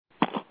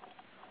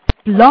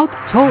Blog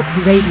Talk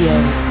Radio.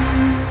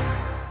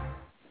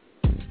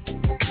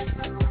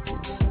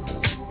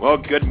 Well,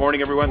 good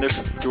morning, everyone. This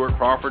is Stuart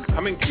Crawford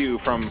coming to you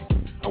from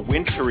a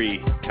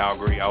wintry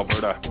Calgary,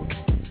 Alberta,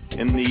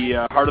 in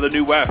the heart of the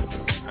New West,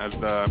 as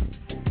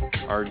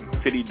our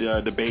city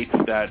debates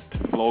that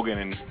slogan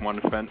and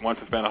wants to spend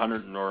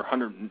 $100,000 or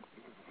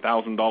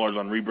 $100,000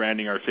 on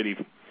rebranding our cities.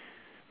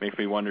 Makes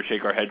me wonder,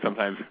 shake our head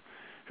sometimes.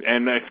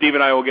 And Steve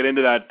and I will get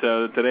into that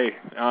today.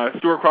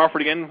 Stuart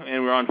Crawford again,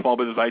 and we're on Small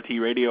Business IT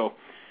Radio,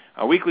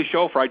 a weekly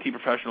show for IT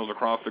professionals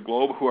across the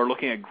globe who are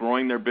looking at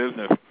growing their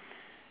business.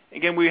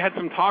 Again, we had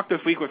some talk this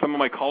week with some of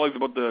my colleagues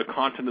about the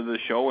content of the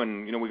show,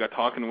 and we got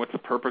talking what's the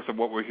purpose of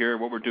what we're here,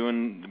 what we're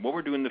doing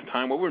this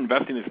time, what we're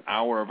investing this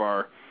hour of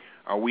our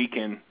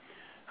weekend,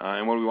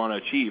 and what we want to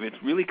achieve. It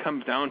really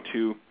comes down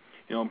to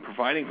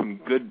providing some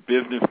good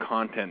business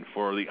content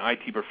for the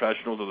IT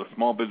professionals or the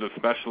small business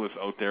specialists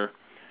out there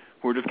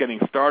who are just getting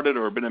started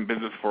or have been in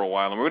business for a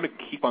while, and we're going to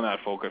keep on that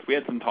focus. We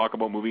had some talk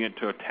about moving it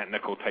to a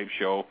technical type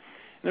show,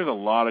 and there's a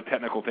lot of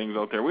technical things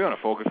out there. We want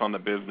to focus on the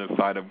business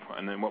side of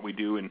and then what we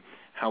do and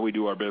how we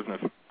do our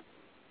business.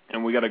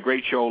 And we got a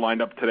great show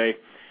lined up today.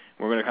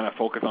 We're going to kind of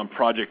focus on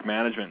project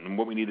management and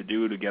what we need to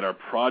do to get our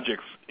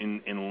projects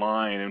in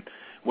line, and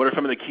what are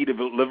some of the key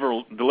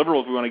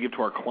deliverables we want to give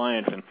to our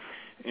clients, and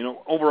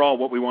overall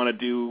what we want to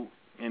do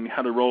and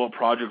how to roll out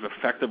projects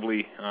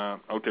effectively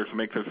out there to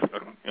make this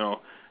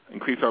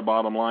increase our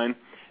bottom line,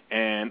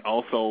 and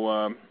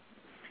also,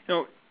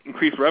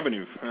 increase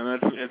revenues. And I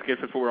guess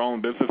that's what we're all in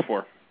business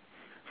for.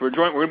 So we're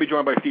going to be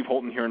joined by Steve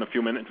Holton here in a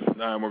few minutes.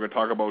 We're going to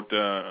talk about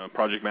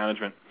project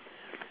management.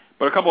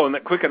 But a couple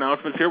of quick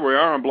announcements here. We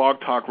are on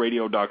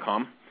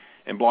blogtalkradio.com,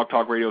 and Blog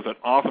Talk Radio is an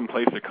awesome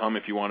place to come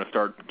if you want to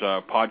start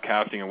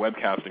podcasting and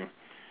webcasting.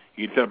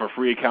 You can set up a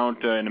free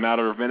account in a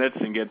matter of minutes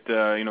and get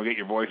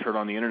your voice heard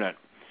on the internet.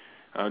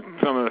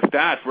 Some of the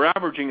stats, we're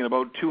averaging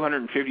about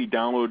 250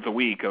 downloads a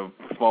week of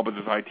Small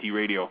Business IT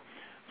Radio.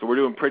 So we're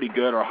doing pretty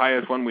good. Our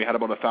highest one, we had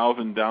about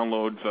 1,000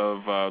 downloads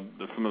of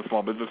some of the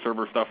small business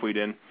server stuff we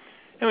did.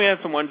 And we had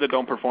some ones that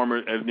don't perform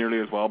as nearly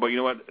as well. But you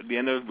know what? At the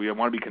end of it, we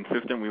want to be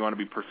consistent. We want to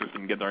be persistent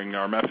and get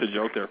our message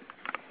out there.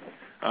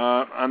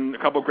 On a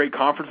couple of great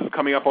conferences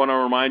coming up I want to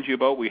remind you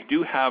about. We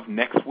do have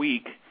next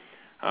week,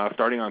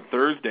 starting on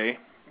Thursday.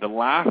 The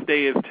last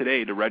day is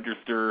today to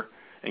register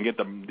and get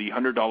the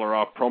 $100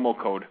 off promo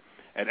code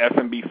at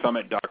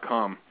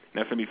smbsummit.com.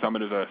 And SMB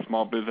Summit is a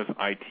small business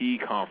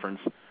IT conference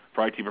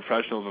for IT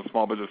professionals and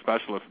small business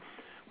specialists.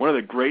 One of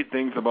the great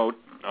things about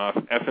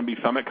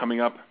SMB Summit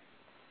coming up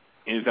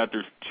is that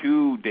there's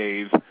 2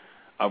 days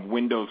of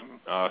Windows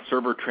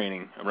server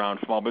training around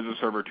Small Business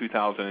Server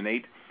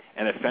 2008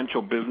 and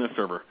Essential Business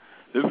Server.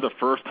 This is the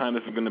first time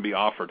this is going to be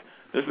offered.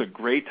 This is a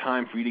great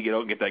time for you to get out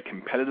and get that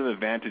competitive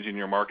advantage in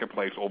your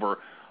marketplace over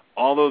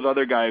all those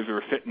other guys who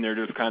are sitting there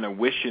just kind of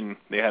wishing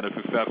they had a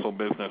successful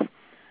business.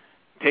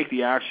 Take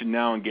the action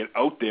now and get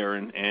out there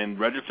and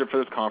register for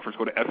this conference.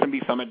 Go to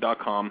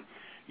smbsummit.com.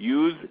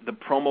 Use the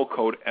promo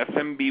code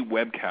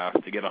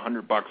SMBWebcast to get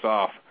 $100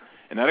 off.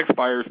 And that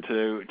expires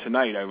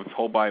tonight, I was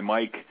told by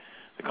Mike,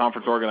 the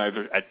conference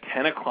organizer, at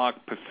 10 o'clock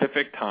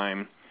Pacific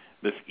time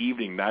this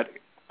evening. That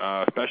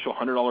special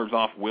 $100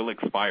 off will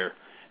expire.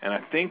 And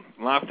I think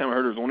last time I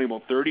heard there was only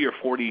about 30 or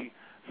 40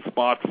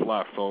 spots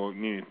left, so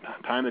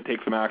time to take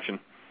some action.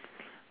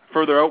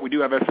 Further out, we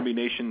do have SMB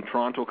Nation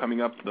Toronto coming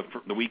up the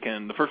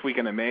first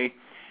weekend in May.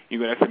 You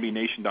go to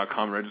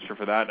smbnation.com and register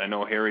for that. I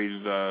know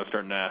Harry's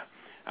starting to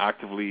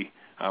actively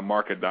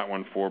market that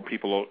one for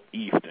people out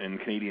east and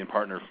Canadian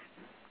partners.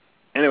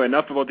 Anyway,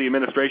 enough about the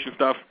administration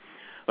stuff.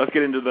 Let's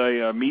get into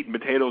the meat and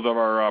potatoes of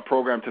our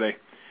program today.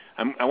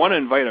 I want to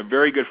invite a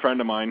very good friend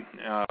of mine.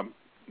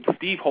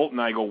 Steve Holton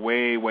and I go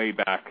way, way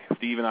back.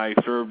 Steve and I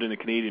served in the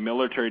Canadian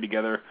military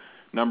together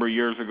a number of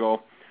years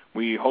ago.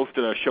 We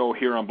hosted a show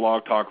here on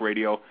Blog Talk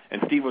Radio, and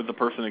Steve was the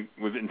person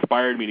that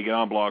inspired me to get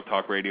on Blog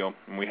Talk Radio,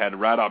 and we had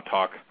Radop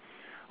Talk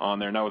on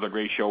there, and that was a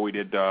great show we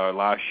did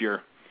last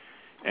year.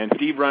 And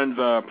Steve runs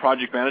a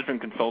project management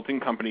consulting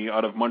company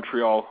out of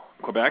Montreal,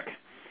 Quebec,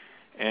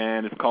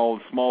 and it's called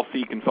Small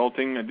C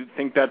Consulting. I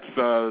think that's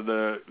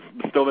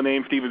still the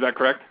name, Steve, is that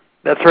correct?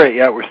 That's right,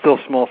 yeah, we're still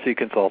Small C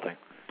Consulting.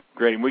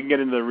 Great, and we can get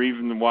into the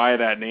reason why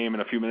that name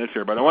in a few minutes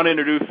here, but I want to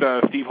introduce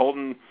Steve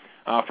Holton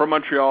from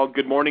Montreal.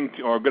 Good morning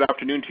or good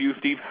afternoon to you,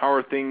 Steve. How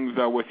are things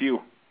with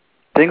you?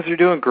 Things are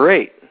doing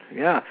great.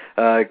 Yeah,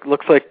 it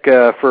looks like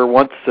for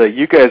once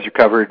you guys are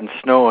covered in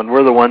snow, and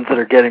we're the ones that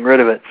are getting rid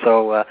of it.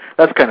 So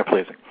that's kind of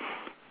pleasing.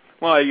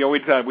 Well, we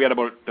had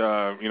about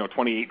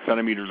 28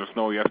 centimeters of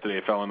snow yesterday.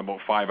 It fell in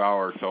about 5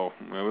 hours, so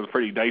it was a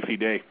pretty dicey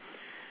day.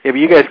 Yeah, but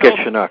you guys get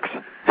Chinooks.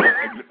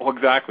 Well,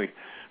 exactly.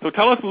 So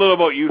tell us a little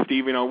about you,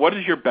 Steve. What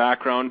is your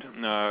background?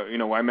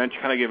 I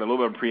mentioned, kind of gave a little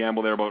bit of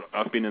preamble there about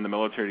us being in the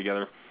military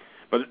together.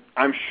 But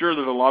I'm sure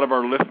there's a lot of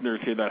our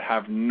listeners here that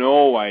have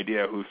no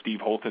idea who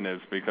Steve Holton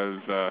is because,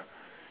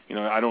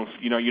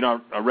 you're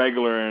not a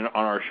regular on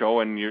our show,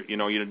 and you're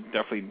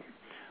definitely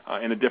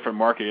in a different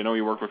market.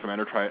 You work with some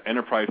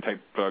enterprise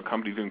type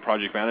companies doing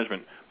project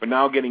management, but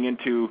now getting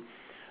into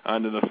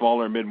into the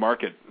smaller and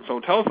mid-market. So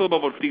tell us a little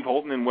bit about Steve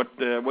Holton and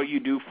what you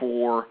do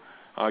for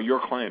your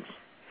clients.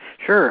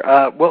 Sure.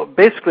 Well,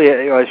 basically,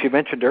 as you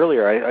mentioned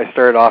earlier, I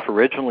started off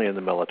originally in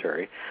the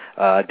military.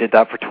 Did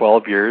that for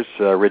 12 years,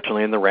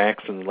 originally in the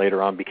ranks, and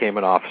later on became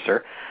an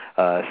officer.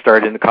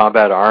 Started in the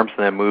combat arms,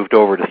 and then moved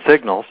over to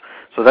signals.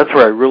 So that's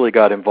where I really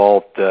got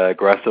involved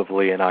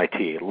aggressively in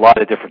IT. A lot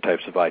of different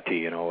types of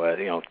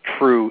IT,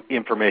 true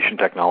information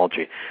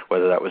technology,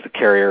 whether that was the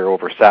carrier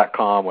over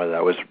SATCOM, whether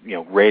that was,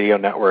 radio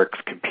networks,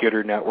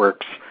 computer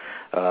networks,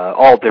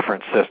 all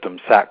different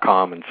systems,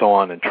 SATCOM and so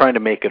on, and trying to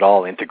make it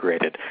all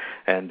integrated.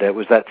 And it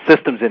was that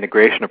systems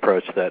integration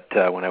approach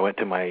that when I went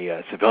to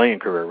my civilian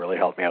career really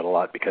helped me out a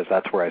lot, because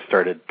that's where I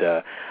started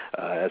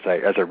as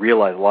I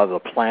realized a lot of the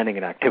planning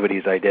and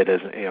activities I did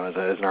as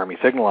an Army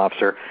signal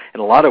officer in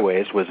a lot of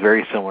ways was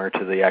very similar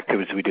to the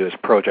activities we do as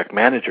project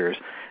managers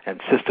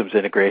and systems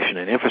integration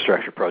and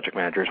infrastructure project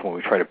managers when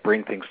we try to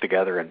bring things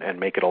together and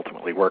make it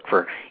ultimately work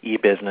for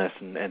e-business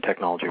and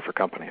technology for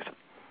companies.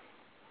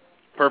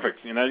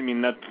 Perfect. And I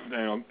mean, that's,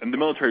 and the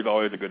military is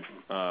always a good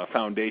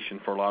foundation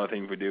for a lot of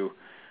things we do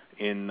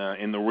in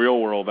the real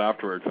world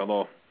afterwards.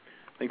 Although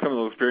I think some of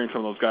those experiences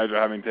some of those guys are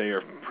having today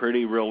are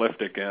pretty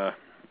realistic.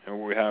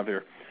 What we have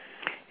here.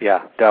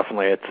 Yeah,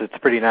 definitely. It's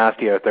pretty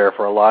nasty out there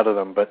for a lot of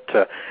them. But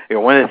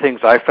one of the things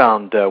I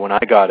found when I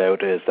got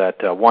out is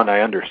that one,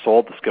 I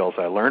undersold the skills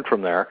I learned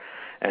from there,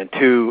 and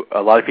two,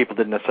 a lot of people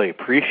didn't necessarily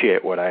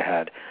appreciate what I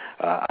had.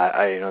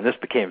 This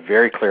became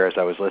very clear as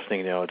I was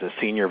listening, to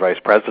senior vice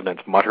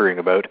presidents muttering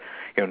about,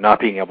 not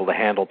being able to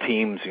handle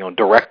teams,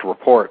 direct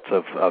reports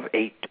of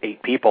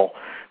eight people.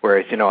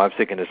 Whereas, I was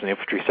thinking as an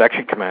infantry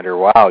section commander,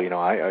 wow,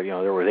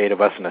 there was 8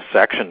 of us in a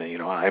section,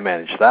 and I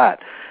managed that.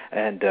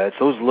 And it's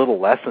those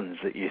little lessons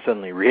that you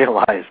suddenly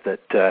realize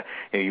that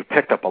you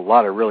picked up a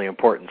lot of really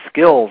important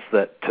skills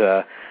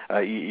that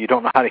you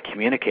don't know how to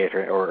communicate,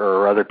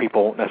 or other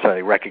people won't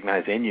necessarily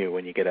recognize in you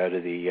when you get out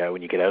of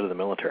the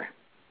military.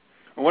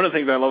 One of the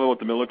things I love about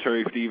the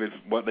military, Steve, is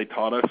what they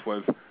taught us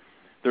was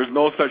there's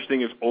no such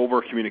thing as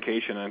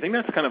over-communication. And I think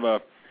that's kind of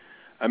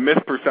a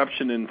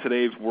misperception in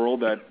today's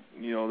world that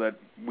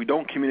we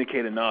don't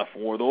communicate enough,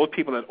 or those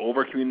people that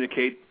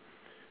over-communicate,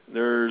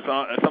 there's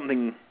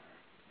something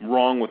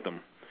wrong with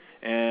them.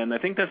 And I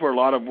think that's where a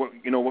lot of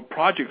what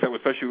projects that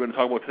especially we're going to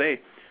talk about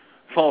today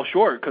fall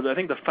short, because I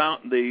think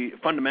the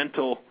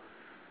fundamental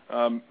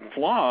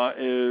flaw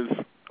is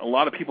a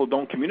lot of people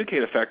don't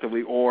communicate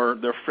effectively, or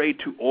they're afraid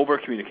to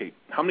over-communicate.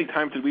 How many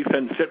times did we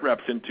send sit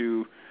reps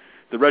into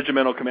the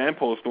regimental command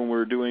post when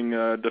we're doing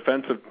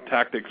defensive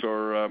tactics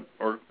or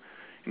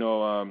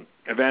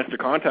advanced to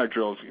contact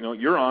drills?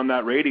 You're on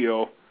that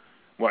radio,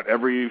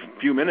 every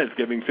few minutes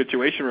giving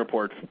situation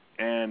reports,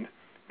 and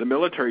the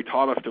military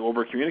taught us to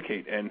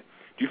over-communicate. And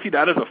do you see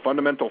that as a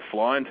fundamental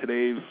flaw in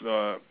today's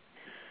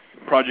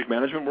project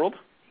management world?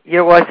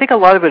 Yeah, well, I think a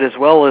lot of it as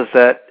well is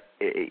that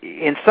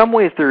in some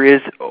ways there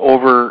is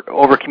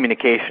over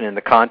communication in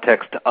the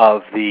context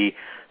of the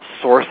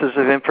sources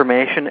of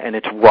information and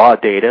it's raw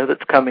data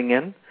that's coming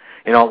in.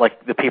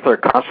 Like the people are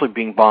constantly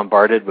being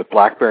bombarded with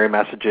BlackBerry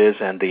messages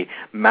and the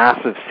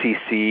massive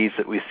CCs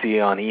that we see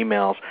on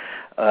emails.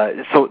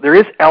 So there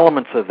is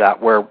elements of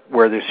that where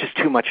there's just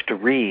too much to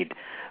read.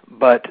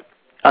 But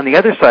on the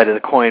other side of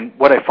the coin,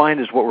 what I find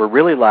is what we're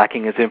really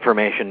lacking is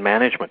information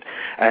management.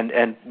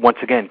 And once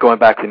again, going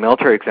back to the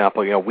military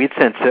example, we'd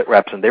send sit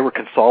reps and they were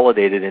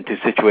consolidated into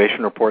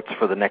situation reports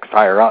for the next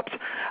higher ups.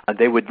 And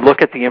they would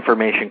look at the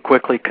information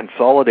quickly,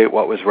 consolidate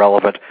what was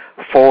relevant,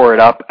 forward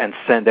up, and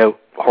send out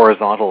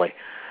horizontally.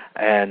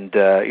 And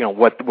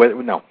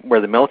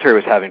where the military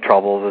was having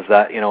trouble is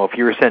that if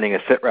you were sending a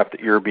sit rep that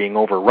you were being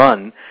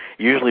overrun,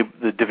 usually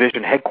the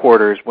division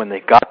headquarters, when they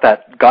got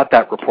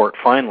that report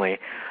finally,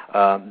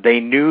 they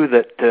knew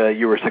that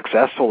you were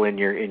successful in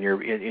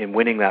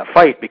winning that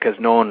fight because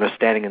no one was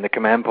standing in the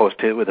command post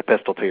with a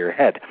pistol to your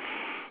head.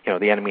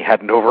 The enemy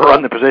hadn't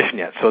overrun the position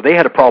yet. So they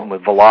had a problem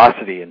with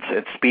velocity and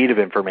speed of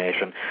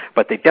information,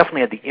 but they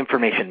definitely had the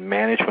information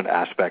management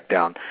aspect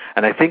down.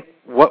 And I think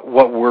what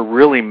we're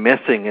really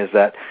missing is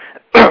that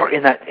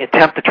in that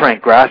attempt to try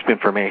and grasp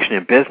information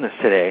in business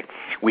today,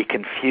 we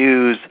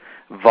confuse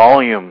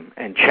volume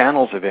and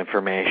channels of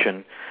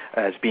information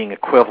as being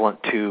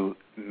equivalent to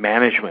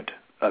management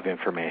of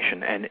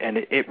information. And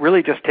it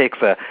really just takes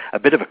a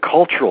bit of a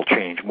cultural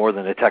change more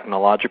than a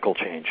technological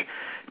change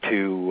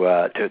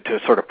to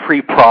sort of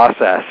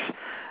pre-process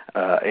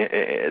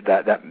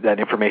that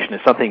information is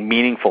something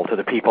meaningful to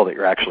the people that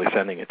you're actually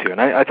sending it to. And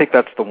I think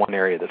that's the one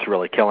area that's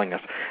really killing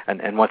us.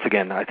 And once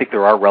again, I think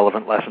there are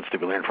relevant lessons to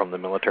be learned from the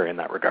military in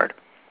that regard.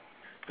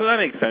 So that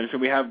makes sense.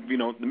 And we have,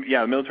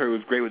 the military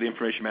was great with the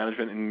information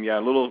management, and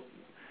a little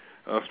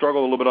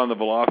struggle a little bit on the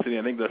velocity.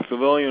 I think the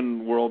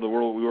civilian world, the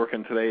world we work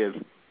in today, is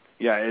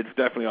it's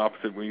definitely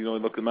opposite. When you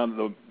look at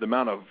the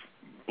amount of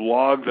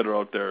blogs that are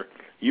out there,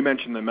 you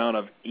mentioned the amount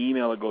of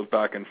email that goes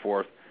back and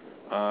forth.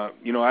 I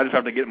just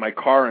have to get in my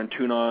car and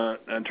turn on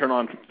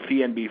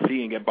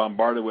CNBC and get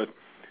bombarded with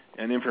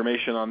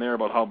information on there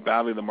about how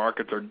badly the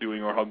markets are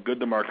doing or how good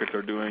the markets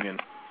are doing. And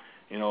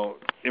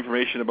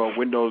information about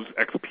Windows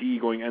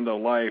XP going end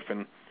of life,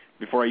 and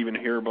before I even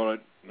hear about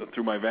it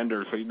through my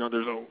vendor.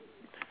 So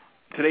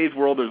today's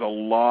world, there's a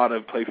lot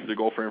of places to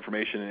go for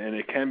information, and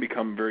it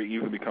can very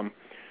easily become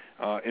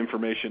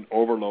information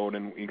overload,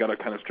 and you got to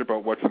kind of strip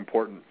out what's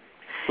important.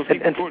 So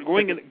Steve,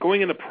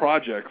 going into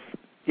projects,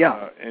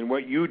 and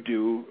what you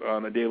do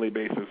on a daily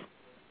basis.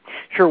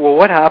 Sure. Well,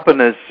 what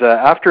happened is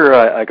after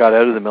I got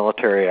out of the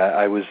military,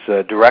 I was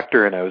a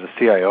director and I was a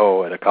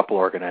CIO at a couple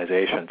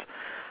organizations.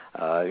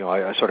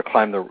 I sort of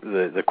climbed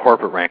the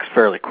corporate ranks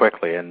fairly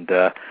quickly, and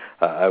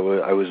I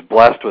was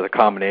blessed with a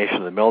combination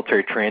of the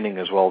military training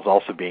as well as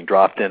also being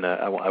dropped in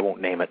I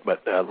won't name it,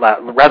 but a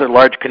rather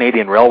large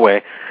Canadian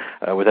railway,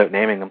 without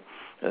naming them,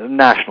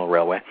 national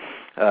railway,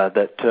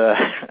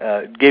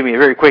 that gave me a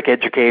very quick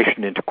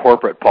education into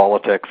corporate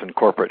politics and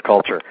corporate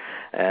culture.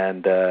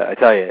 And I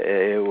tell you,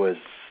 it was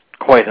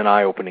quite an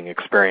eye-opening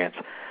experience.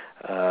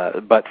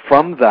 But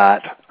from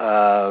that,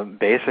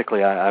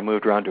 basically, I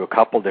moved around to a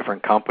couple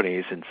different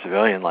companies in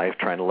civilian life,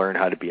 trying to learn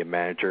how to be a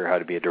manager, how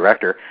to be a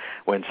director,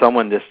 when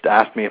someone just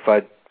asked me if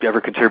I'd ever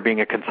consider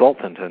being a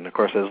consultant. And, of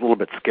course, I was a little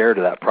bit scared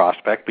of that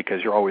prospect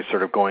because you're always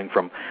sort of going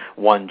from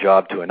one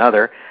job to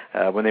another.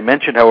 When they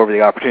mentioned, however,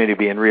 the opportunity to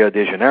be in Rio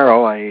de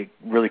Janeiro, I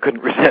really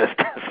couldn't resist.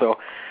 So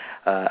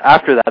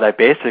after that, I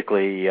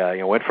basically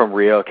went from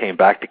Rio, came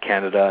back to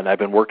Canada, and I've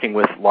been working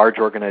with large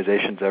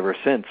organizations ever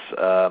since.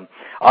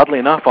 Oddly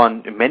enough,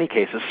 on, in many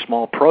cases,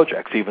 small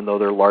projects, even though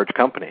they're large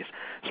companies,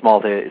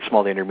 small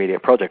to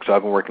intermediate projects. So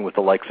I've been working with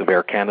the likes of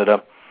Air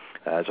Canada,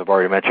 as I've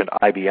already mentioned,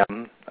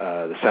 IBM,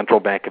 the Central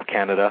Bank of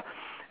Canada,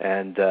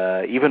 and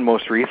even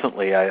most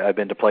recently, I've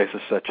been to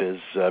places such as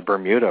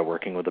Bermuda,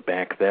 working with a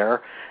bank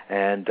there,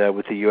 and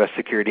with the U.S.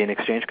 Security and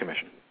Exchange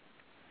Commission.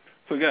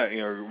 So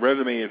your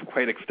resume is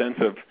quite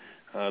extensive,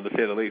 to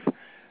say the least.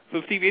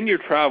 So Steve, in your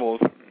travels,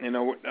 and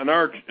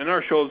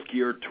our show is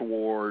geared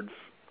towards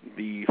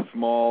the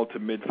small to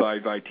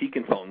mid-sized IT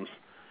consultants.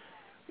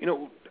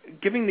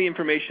 Giving the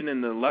information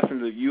and the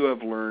lessons that you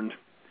have learned,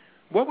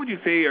 what would you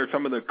say are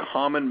some of the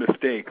common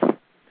mistakes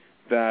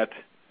that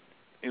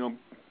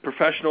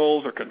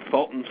professionals or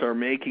consultants are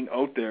making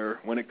out there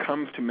when it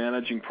comes to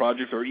managing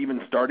projects or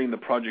even starting the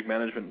project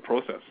management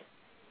process?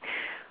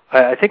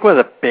 I think one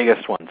of the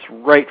biggest ones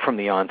right from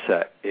the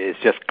onset is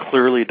just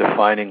clearly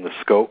defining the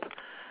scope,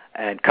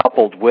 and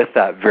coupled with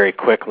that very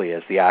quickly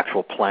is the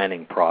actual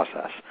planning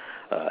process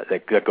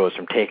that goes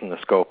from taking the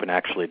scope and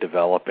actually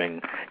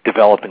developing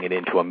it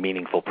into a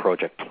meaningful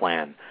project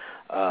plan.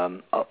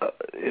 9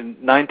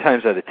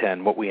 times out of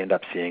 10, what we end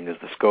up seeing is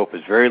the scope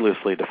is very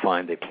loosely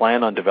defined. They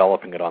plan on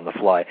developing it on the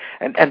fly,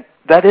 and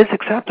that is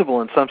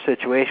acceptable in some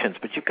situations,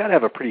 but you've got to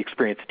have a pretty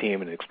experienced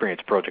team and an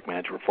experienced project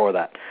manager for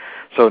that.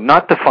 So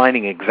not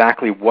defining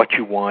exactly what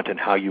you want and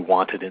how you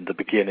want it in the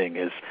beginning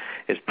is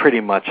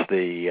pretty much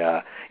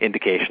the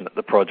indication that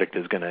the project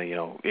is going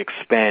to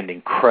expand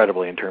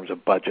incredibly in terms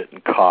of budget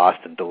and cost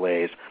and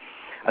delays.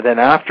 And then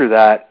after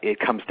that, it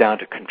comes down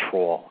to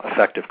control,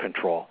 effective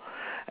control.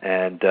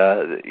 And,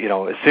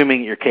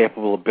 assuming you're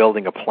capable of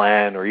building a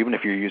plan, or even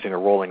if you're using a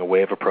rolling a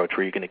wave approach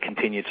where you're going to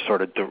continue to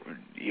sort of,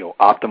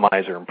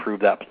 optimize or improve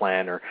that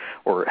plan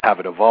or have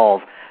it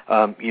evolve,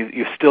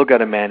 you've still got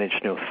to manage,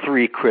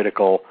 3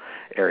 critical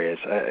areas.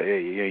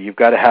 You've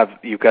got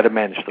to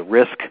manage the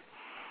risk,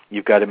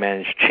 you've got to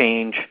manage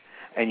change,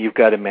 and you've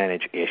got to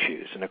manage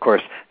issues. And, of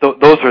course,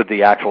 those are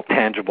the actual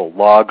tangible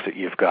logs that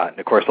you've got. And,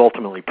 of course,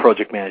 ultimately,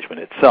 project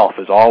management itself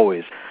is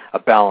always a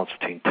balance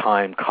between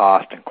time,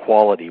 cost, and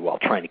quality while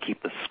trying to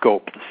keep the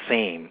scope the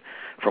same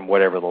from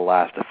whatever the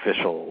last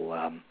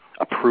official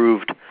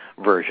approved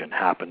version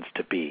happens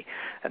to be.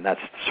 And that's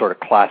the sort of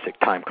classic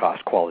time,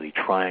 cost, quality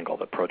triangle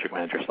that project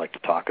managers like to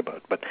talk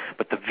about. But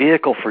the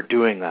vehicle for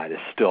doing that is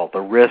still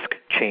the risk,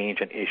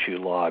 change, and issue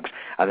logs.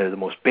 And they're the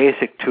most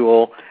basic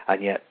tool,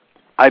 and yet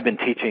I've been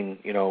teaching,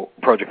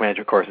 project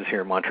management courses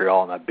here in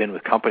Montreal, and I've been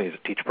with companies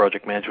that teach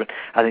project management,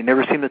 and they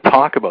never seem to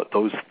talk about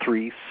those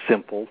 3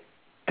 simple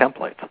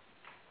templates.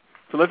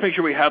 So let's make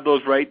sure we have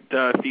those right,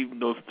 Steve,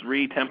 those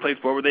 3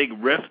 templates. What were they?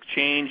 Risk,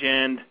 change,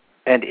 and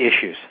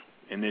issues.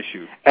 And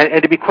issues.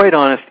 And to be quite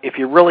honest, if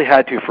you really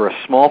had to for a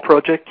small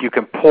project, you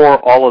can pour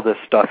all of this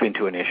stuff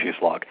into an issues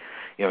log.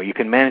 You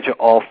can manage it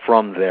all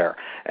from there.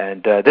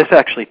 And this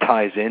actually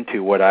ties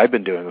into what I've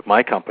been doing with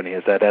my company,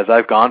 is that as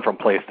I've gone from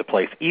place to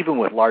place, even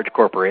with large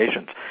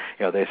corporations,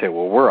 they say,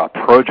 well, we're a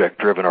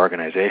project-driven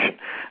organization.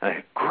 And I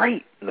say,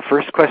 great. And the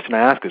first question I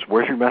ask is,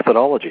 where's your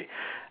methodology?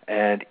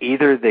 And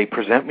either they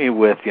present me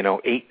with,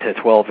 8 to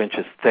 12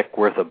 inches thick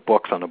worth of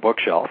books on a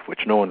bookshelf,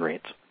 which no one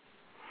reads,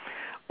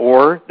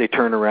 or they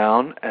turn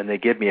around and they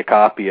give me a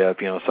copy of,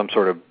 some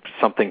sort of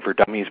something for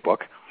dummies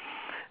book.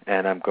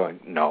 And I'm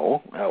going,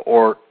 no.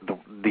 Or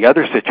the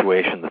other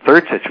situation, the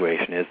third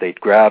situation, is they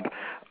grab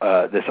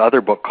this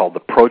other book called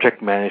the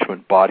Project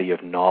Management Body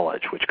of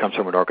Knowledge, which comes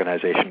from an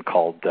organization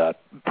called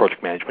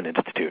Project Management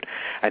Institute.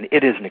 And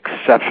it is an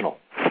exceptional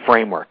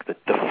framework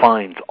that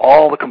defines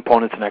all the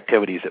components and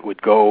activities that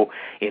would go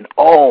in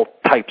all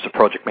types of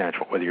project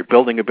management, whether you're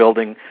building a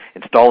building,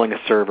 installing a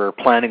server,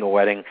 planning a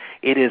wedding.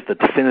 It is the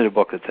definitive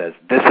book that says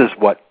this is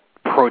what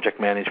project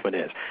management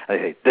is. I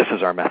say, this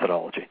is our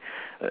methodology.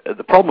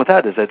 The problem with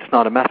that is that it's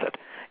not a method.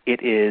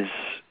 It's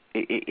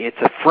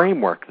a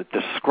framework that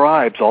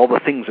describes all the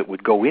things that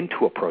would go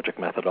into a project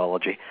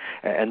methodology.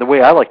 And the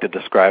way I like to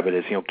describe it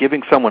is,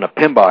 giving someone a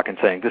PMBOK and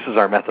saying, this is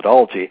our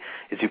methodology,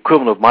 is the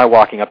equivalent of my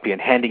walking up to you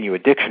and handing you a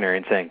dictionary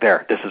and saying,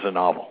 there, this is a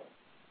novel.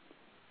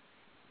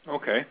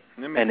 Okay.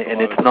 And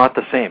it's not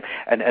the same.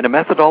 And a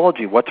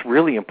methodology, what's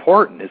really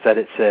important is that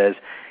it says,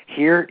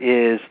 here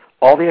is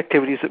all the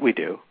activities that we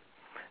do.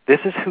 This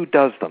is who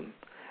does them.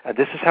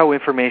 This is how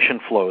information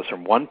flows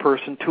from one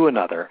person to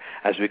another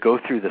as we go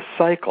through the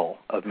cycle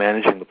of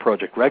managing the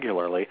project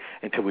regularly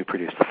until we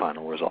produce the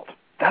final result.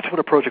 That's what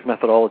a project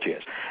methodology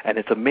is. And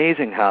it's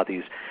amazing how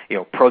these,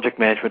 project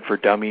management for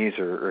dummies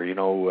or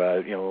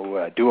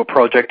do a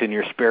project in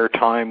your spare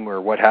time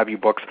or what have you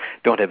books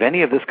don't have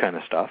any of this kind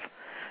of stuff.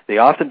 They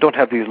often don't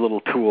have these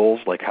little tools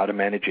like how to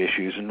manage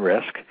issues and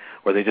risk,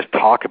 where they just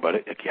talk about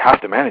it. Like, you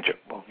have to manage it.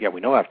 Well, yeah, we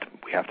know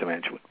we have to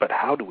manage it, but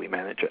how do we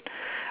manage it?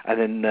 And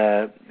then,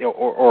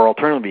 or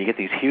alternatively, you get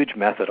these huge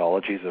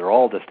methodologies that are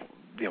all just,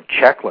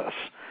 checklists,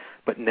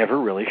 but never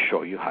really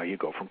show you how you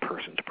go from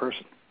person to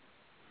person.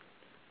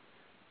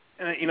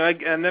 And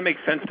and that makes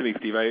sense to me,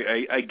 Steve.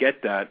 I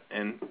get that,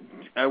 and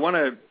I want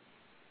to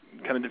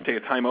kind of just take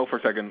a time out for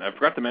a second. I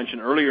forgot to mention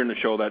earlier in the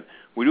show that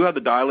we do have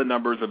the dial-in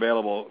numbers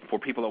available for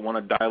people that want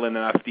to dial in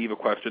and ask Steve a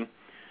question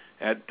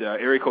at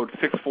area code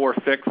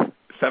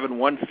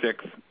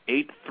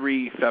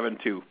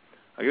 646-716-8372.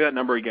 I'll give that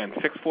number again,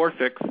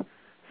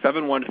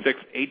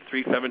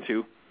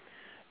 646-716-8372.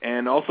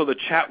 And also the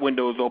chat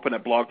window is open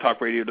at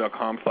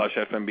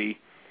blogtalkradio.com/SMB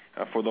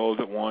for those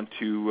that want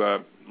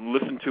to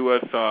listen to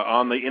us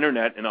on the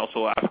internet and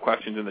also ask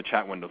questions in the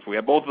chat window. So we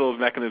have both of those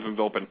mechanisms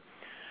open.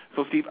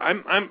 So, Steve,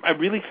 I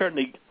really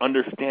certainly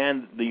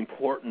understand the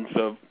importance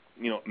of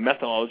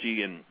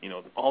methodology and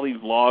all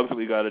these logs that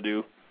we got to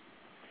do.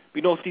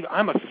 But, Steve,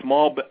 I'm a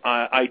small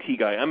IT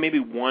guy. I'm maybe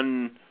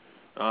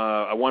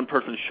a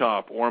one-person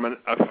shop, or I'm a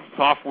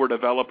software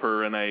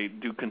developer and I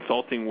do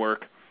consulting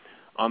work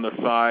on the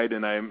side,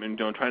 and I'm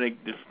trying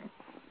to just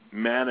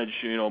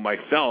manage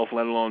myself,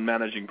 let alone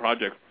managing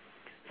projects.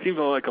 Seems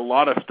like a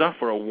lot of stuff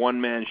for a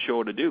one-man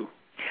show to do.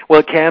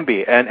 Well, it can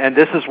be, and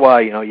this is why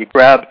you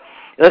grab.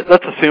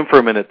 Let's assume for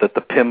a minute that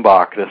the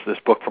PMBOK, this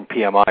book from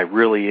PMI,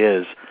 really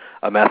is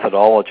a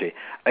methodology.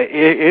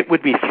 It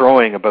would be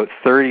throwing about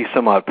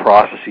 30-some-odd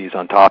processes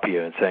on top of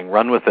you and saying,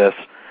 run with this,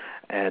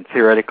 and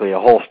theoretically a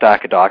whole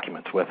stack of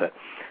documents with it.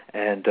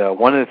 And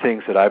one of the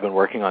things that I've been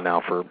working on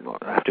now for,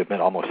 I have to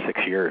admit, almost 6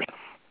 years,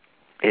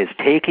 is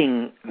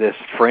taking this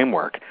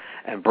framework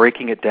and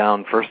breaking it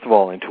down, first of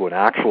all, into an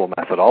actual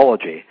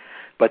methodology.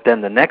 But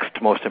then the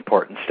next most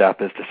important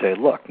step is to say,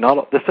 look,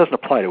 this doesn't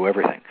apply to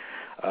everything.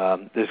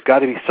 There's got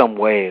to be some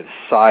way of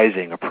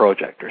sizing a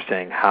project, or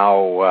saying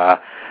how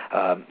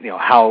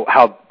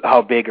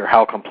big or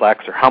how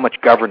complex or how much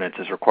governance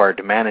is required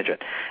to manage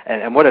it.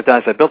 And what I've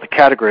done is I built a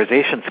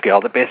categorization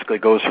scale that basically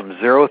goes from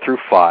 0 through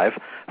 5,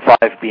 5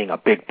 being a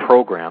big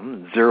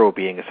program, 0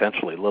 being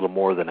essentially a little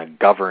more than a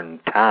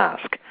governed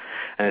task.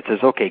 And it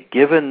says, okay,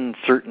 given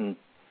certain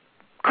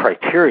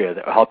criteria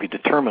that will help you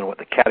determine what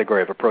the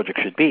category of a project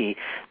should be,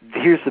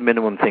 here's the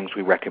minimum things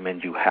we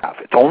recommend you have.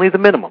 It's only the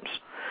minimums.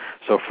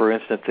 So, for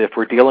instance, if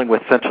we're dealing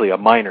with essentially a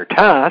minor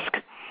task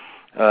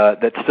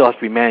that still has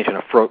to be managed in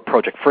a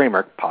project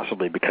framework,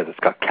 possibly because it's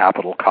got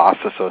capital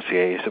costs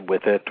associated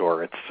with it,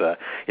 or it's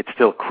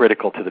still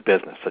critical to the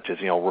business, such as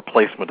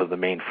replacement of the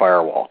main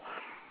firewall,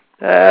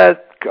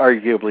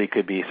 arguably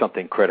could be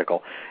something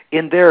critical.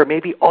 In there,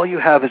 maybe all you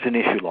have is an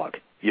issue log.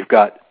 You've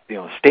got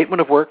a statement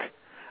of work,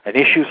 an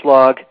issues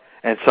log,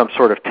 and some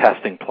sort of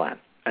testing plan,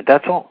 and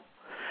that's all.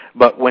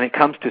 But when it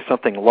comes to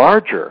something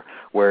larger,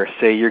 where,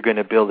 say, you're going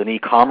to build an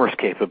e-commerce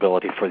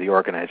capability for the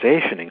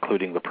organization,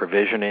 including the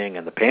provisioning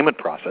and the payment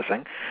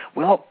processing,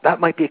 well, that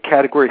might be a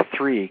Category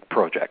 3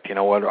 project,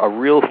 a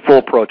real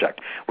full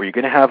project, where you're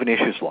going to have an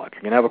issues log,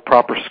 you're going to have a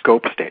proper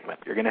scope statement,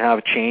 you're going to have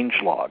a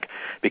change log,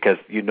 because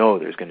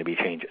there's going to be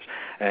changes.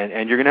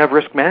 And you're going to have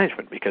risk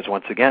management, because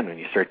once again, when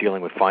you start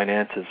dealing with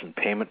finances and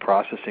payment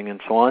processing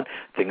and so on,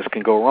 things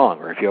can go wrong.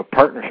 Or if you have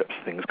partnerships,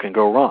 things can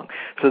go wrong.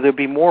 So there'll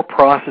be more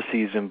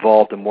processes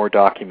involved and more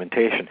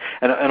documentation.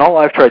 And all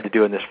I've tried to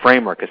do in this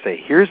framework is say,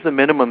 here's the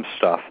minimum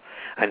stuff,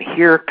 and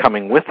here,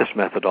 coming with this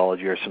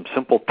methodology, are some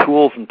simple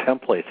tools and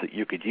templates that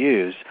you could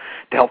use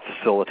to help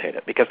facilitate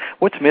it. Because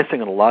what's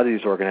missing in a lot of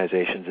these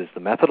organizations is the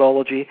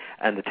methodology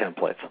and the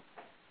templates.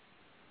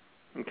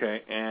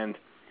 Okay, and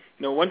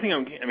one thing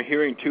I'm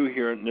hearing too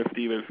here,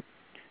 Steve, is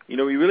we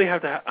really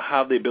have to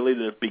have the ability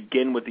to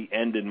begin with the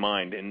end in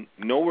mind and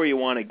know where you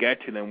want to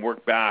get to, then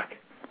work back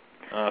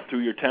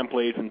through your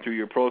templates and through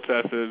your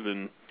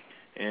processes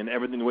and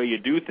everything, the way you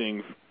do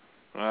things.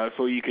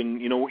 So you can,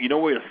 you know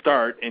where to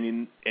start,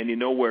 and you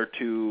know where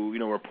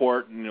to,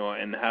 report,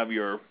 and have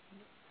your,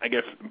 I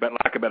guess,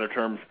 lack of better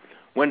terms,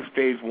 when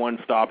phase 1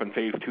 stop and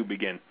phase 2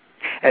 begin.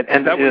 And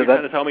is that what you're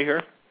trying to tell me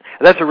here?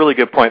 That's a really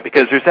good point,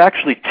 because there's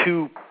actually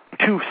two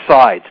two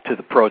sides to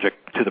the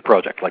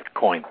project, like a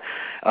coin.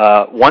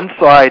 One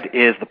side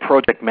is the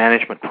project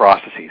management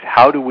processes.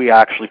 How do we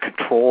actually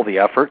control the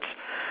efforts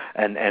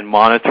and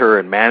monitor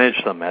and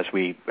manage them as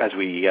we work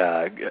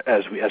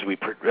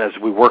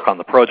on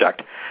the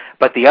project?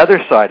 But the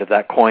other side of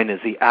that coin is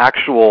the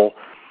actual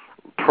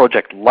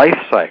project life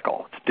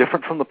cycle. It's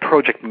different from the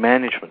project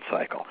management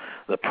cycle.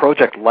 The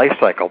project life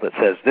cycle that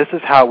says this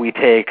is how we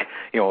take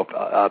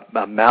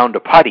a mound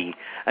of putty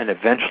and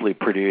eventually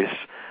produce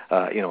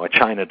a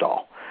China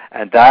doll.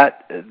 And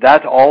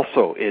that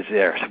also is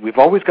there. So we've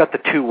always got the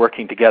two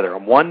working together.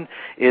 And one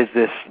is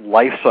this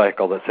life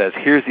cycle that says,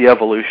 here's the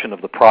evolution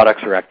of the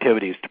products or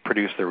activities to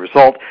produce the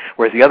result,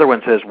 whereas the other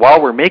one says,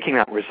 while we're making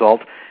that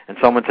result, and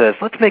someone says,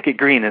 let's make it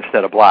green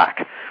instead of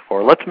black,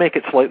 or let's make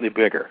it slightly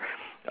bigger.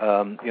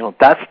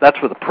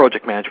 That's where the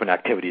project management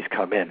activities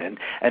come in.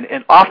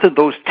 And often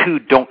those two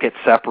don't get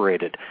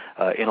separated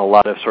in a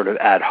lot of sort of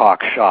ad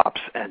hoc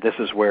shops, and this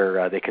is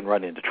where they can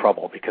run into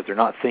trouble because they're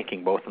not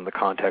thinking both in the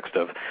context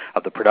of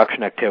the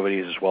production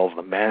activities as well as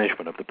the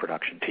management of the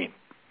production team.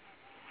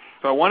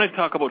 So I want to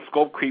talk about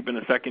scope creep in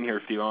a second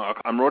here, Steve. I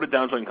wrote it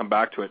down so I can come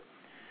back to it.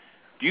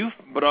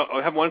 But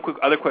I have one quick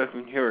other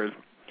question here is,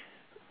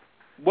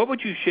 what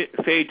would you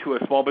say to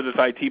a small business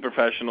IT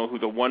professional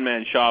who's a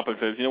one-man shop and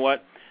says, you know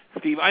what,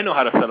 Steve, I know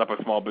how to set up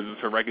a small business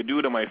server. I could do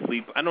it in my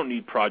sleep. I don't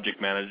need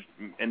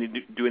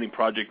do any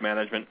project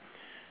management.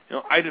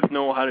 I just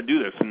know how to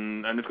do this,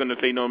 and I'm just going to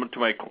say no to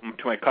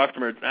my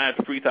customer. It's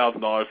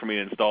 $3,000 for me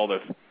to install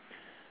this.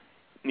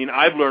 I mean,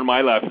 I've learned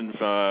my lessons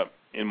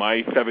in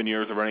my 7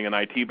 years of running an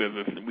IT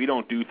business. We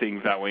don't do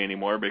things that way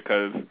anymore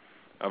because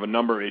of a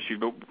number of issues.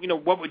 But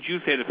what would you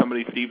say to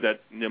somebody, Steve,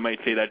 that might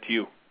say that to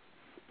you?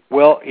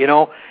 Well,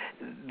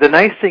 the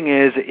nice thing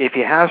is if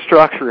you have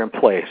structure in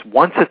place,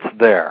 once it's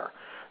there,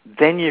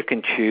 then you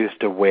can choose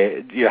to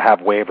have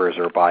waivers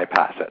or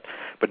bypass it.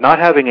 But not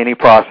having any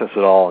process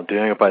at all and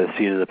doing it by the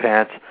seat of the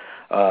pants,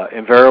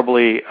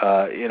 invariably,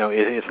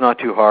 it's not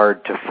too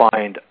hard to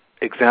find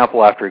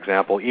example after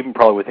example, even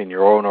probably within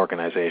your own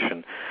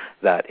organization,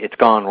 that it's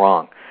gone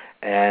wrong.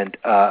 And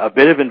a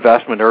bit of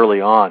investment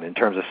early on in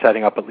terms of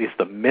setting up at least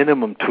the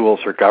minimum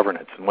tools for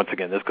governance. And once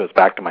again, this goes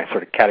back to my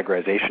sort of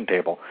categorization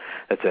table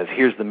that says,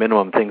 here's the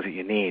minimum things that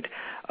you need.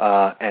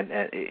 And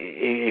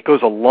it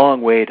goes a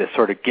long way to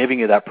sort of giving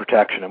you that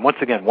protection. And once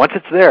again, once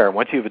it's there,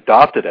 once you've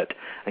adopted it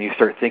and you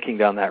start thinking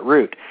down that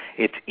route,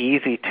 it's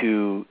easy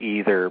to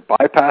either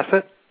bypass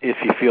it if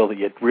you feel that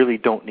you really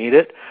don't need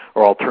it,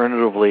 or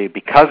alternatively,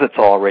 because it's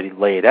already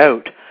laid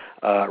out,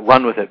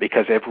 run with it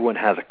because everyone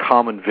has a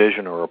common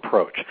vision or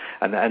approach.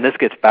 And this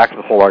gets back to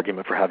the whole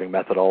argument for having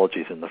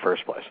methodologies in the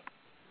first place.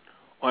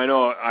 Well, I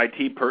know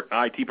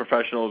IT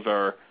professionals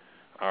are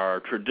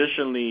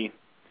traditionally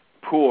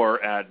poor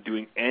at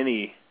doing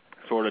any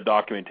sort of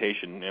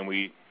documentation, and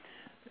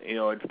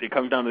it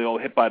comes down to the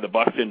old hit by the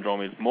bus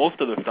syndrome. Is most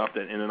of the stuff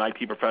that an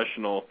IT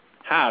professional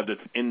has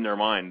that's in their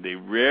mind. They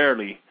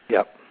rarely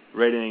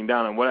write anything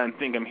down. And what I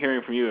think I'm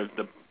hearing from you is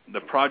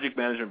the project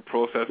management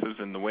processes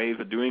and the ways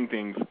of doing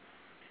things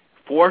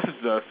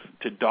forces us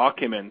to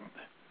document,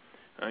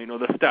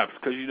 the steps,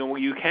 because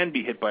you can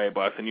be hit by a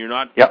bus, and you're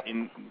not.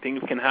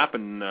 Things can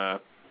happen.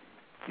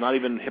 Not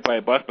even hit by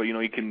a bus, but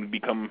you can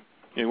become.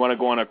 You want to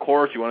go on a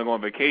course, you want to go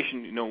on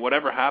vacation.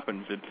 Whatever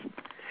happens,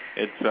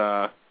 there's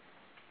a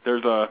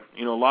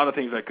lot of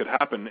things that could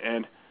happen.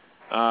 And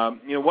I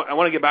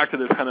want to get back to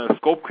this kind of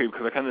scope creep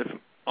because this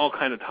all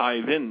kind of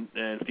ties in,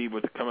 Steve,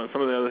 with some of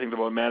the other things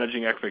about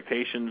managing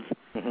expectations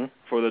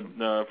for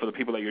the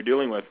people that you're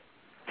dealing with.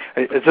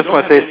 I just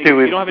want to say,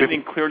 Stu, you don't have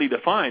anything clearly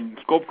defined.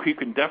 Scope creep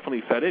can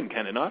definitely set in,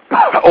 can it not?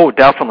 Oh,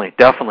 definitely.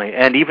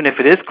 And even if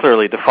it is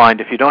clearly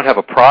defined, if you don't have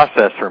a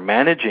process for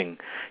managing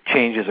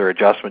changes or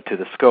adjustment to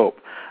the scope,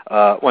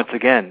 once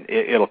again,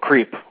 it'll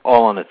creep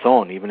all on its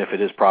own, even if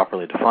it is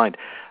properly defined.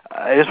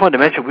 I just wanted to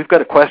mention we've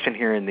got a question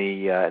here in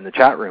the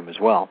chat room as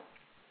well.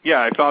 Yeah,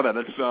 I saw that.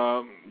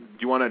 Do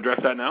you want to address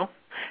that now?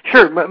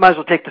 Sure. Might as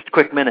well take just a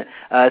quick minute.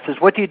 It says,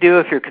 what do you do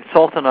if you're a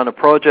consultant on a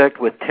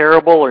project with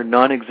terrible or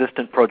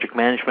non-existent project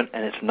management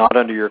and it's not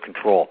under your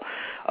control?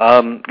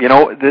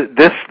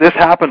 This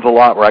happens a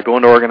lot where I go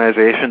into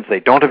organizations, they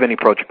don't have any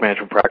project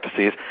management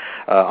practices.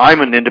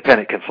 I'm an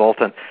independent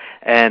consultant,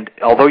 and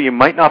although you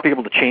might not be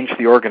able to change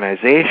the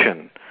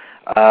organization,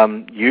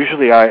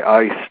 usually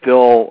I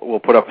still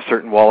will put up a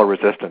certain wall of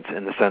resistance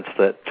in the sense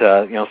that,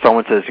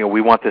 someone says,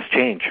 we want this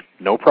change.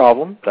 No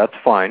problem. That's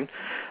fine.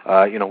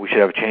 We should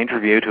have a change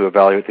review to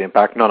evaluate the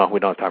impact. No, we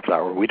don't have time for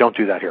that. We don't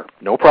do that here.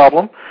 No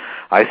problem.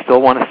 I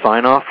still want to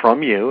sign off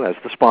from you as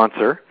the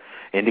sponsor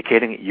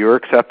indicating that you're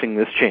accepting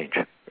this change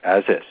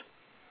as is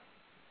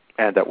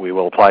and that we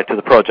will apply it to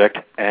the project.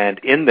 And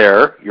in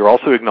there, you're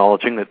also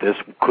acknowledging that this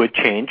could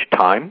change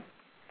time,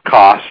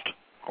 cost,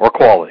 or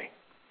quality.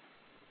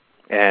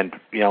 And,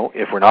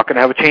 if we're not going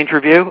to have a change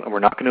review and we're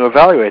not going to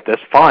evaluate this,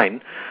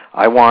 fine.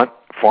 I want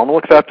formal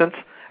acceptance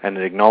and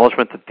an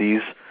acknowledgement that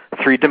these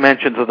 3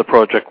 dimensions of the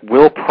project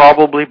will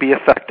probably be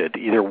affected,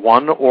 either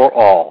one or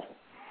all.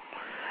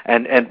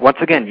 And once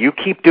again, you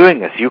keep doing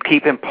this. You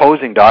keep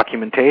imposing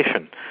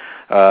documentation.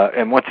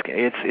 And once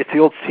again, it's the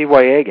old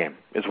CYA game,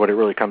 is what it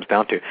really comes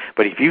down to.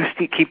 But if you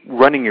keep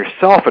running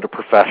yourself at a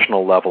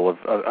professional level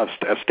of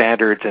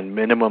standards and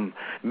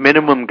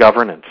minimum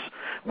governance,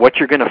 what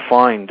you're going to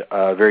find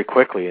very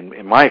quickly,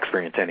 in my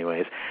experience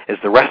anyways, is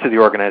the rest of the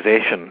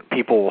organization,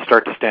 people will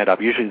start to stand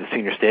up, usually the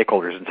senior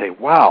stakeholders, and say,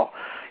 wow,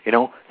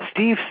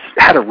 Steve's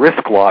had a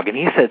risk log, and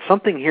he said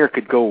something here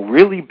could go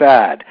really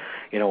bad,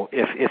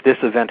 if this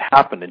event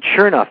happened. And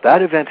sure enough,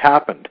 that event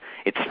happened.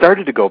 It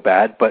started to go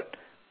bad, but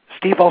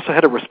Steve also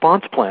had a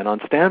response plan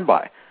on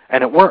standby,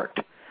 and it worked.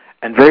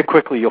 And very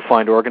quickly you'll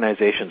find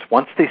organizations,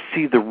 once they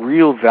see the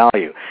real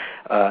value,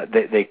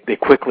 they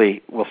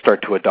quickly will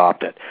start to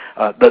adopt it.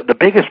 The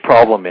biggest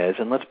problem is,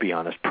 and let's be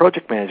honest,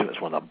 project management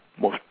is one of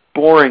the most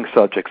boring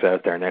subjects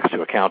out there next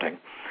to accounting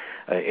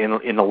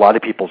in a lot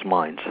of people's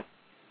minds.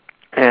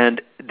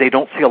 And they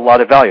don't see a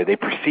lot of value. They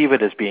perceive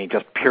it as being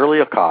just purely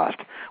a cost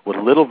with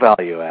little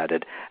value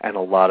added and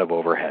a lot of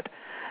overhead.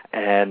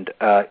 And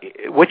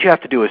what you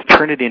have to do is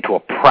turn it into a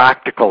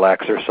practical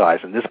exercise.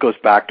 And this goes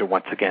back to,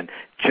 once again,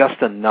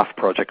 just enough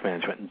project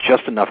management and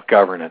just enough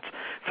governance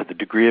for the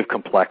degree of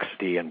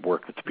complexity and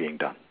work that's being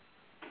done.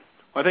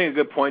 Well, I think a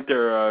good point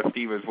there,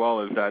 Steve, as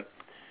well, is that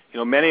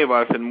many of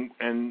us,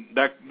 and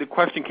that the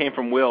question came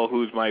from Will,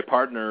 who's my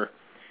partner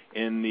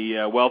in the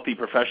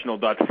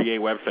wealthyprofessional.ca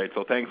website.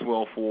 So thanks,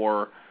 Will,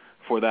 for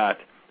that.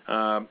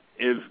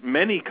 Is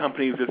many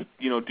companies just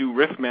do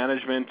risk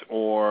management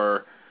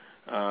or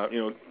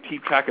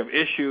keep track of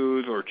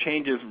issues or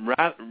changes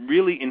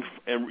really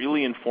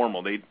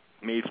informal. They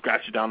may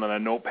scratch it down on a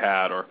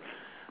notepad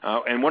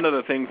and one of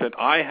the things that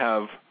I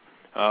have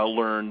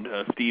learned,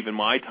 Steve, in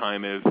my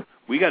time is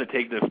we got to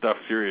take this stuff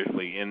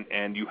seriously,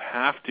 and you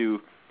have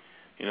to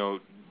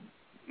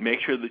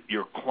make sure that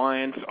your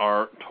clients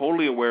are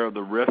totally aware of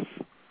the risks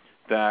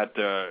that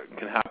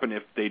can happen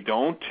if they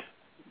don't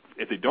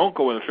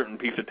go with a certain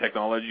piece of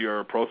technology or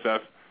a process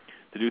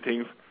to do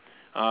things.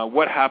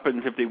 What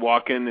happens if they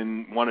walk in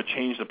and want to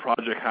change the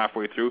project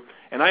halfway through?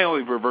 And I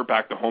always revert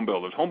back to home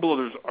builders. Home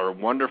builders are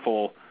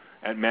wonderful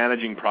at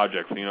managing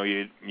projects.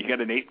 You get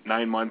an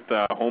 8-9 month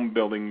home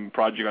building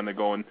project on the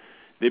go, and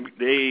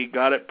they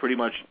got it pretty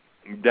much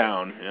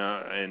down.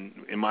 And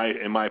in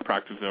my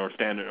practice or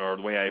standard or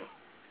the way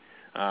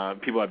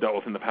people I've dealt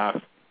with in the past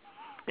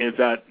is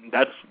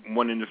that's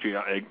one industry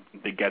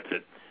that gets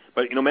it.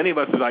 But many of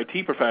us as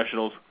IT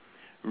professionals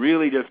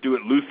really just do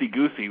it loosey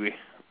goosey.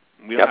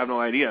 We don't have no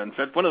idea. And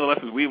so that's one of the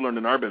lessons we've learned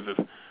in our business.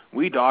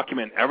 We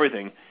document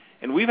everything.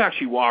 And we've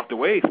actually walked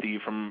away,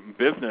 Steve, from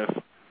business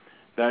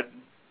that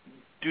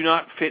do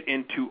not fit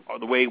into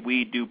the way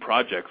we do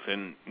projects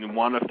and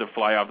want us to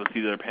fly off the seat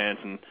of their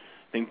pants and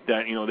think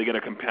that, they get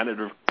a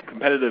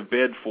competitive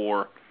bid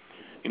for,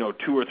 $2,000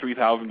 or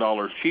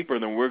 $3,000 cheaper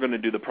than we're going to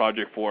do the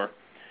project for.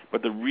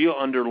 But the real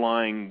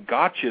underlying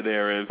gotcha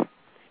there is,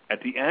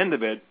 at the end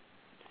of it,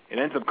 it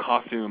ends up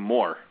costing them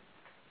more.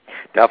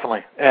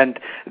 Definitely, and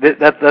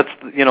that's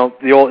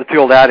the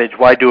old adage: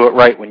 why do it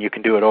right when you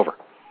can do it over?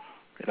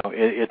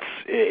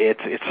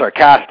 It's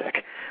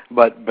sarcastic,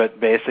 but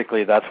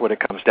basically that's what it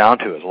comes down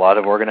to. Is a lot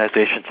of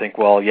organizations think,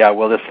 well, yeah,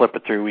 we'll just slip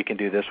it through. We can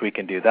do this, we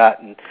can do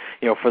that, and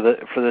for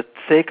the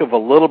sake of a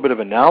little bit of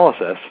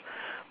analysis,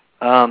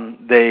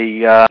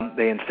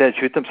 they instead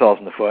shoot themselves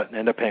in the foot and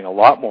end up paying a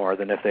lot more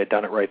than if they had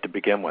done it right to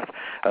begin with.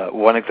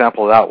 One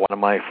example of that, one of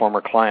my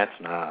former clients,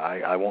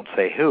 I won't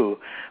say who,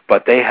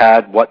 but they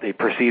had what they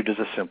perceived as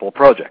a simple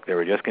project. They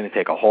were just going to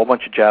take a whole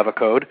bunch of Java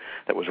code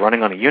that was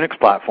running on a Unix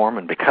platform,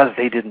 and because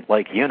they didn't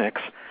like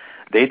Unix,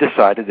 they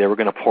decided they were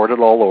going to port it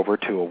all over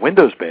to a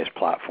Windows-based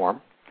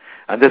platform.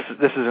 And this is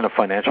in a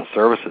financial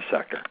services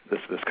sector,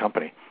 this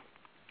company.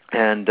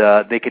 And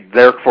they could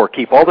therefore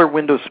keep all their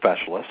Windows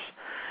specialists,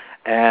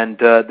 and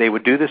they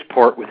would do this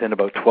port within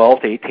about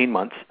 12 to 18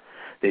 months.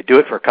 They'd do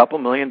it for a couple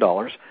 $1 million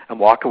and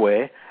walk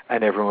away,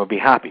 and everyone would be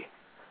happy.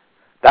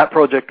 That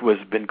project has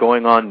been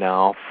going on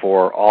now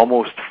for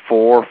almost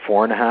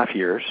 4.5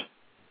 years.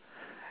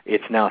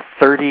 It's now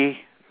 $35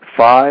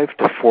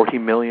 to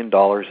 $40 million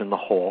in the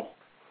hole,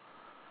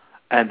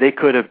 and they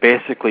could have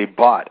basically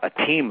bought a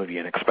team of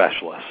Unix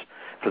specialists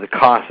for the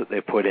cost that they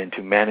put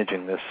into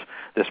managing this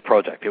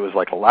project. It was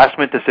like a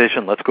last-minute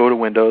decision. Let's go to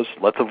Windows.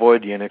 Let's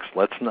avoid Unix.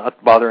 Let's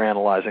not bother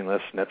analyzing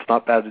this. And it's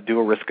not bad to do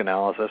a risk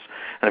analysis.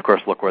 And, of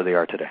course, look where they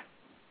are today.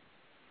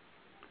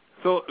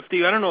 So,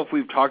 Steve, I don't know if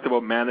we've talked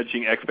about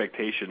managing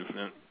expectations.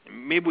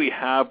 Maybe we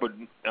have, but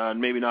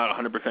maybe not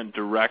 100%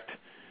 direct.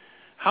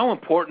 How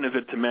important is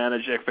it to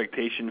manage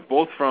expectations,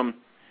 both from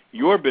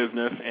your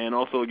business and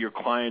also your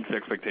clients'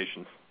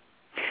 expectations?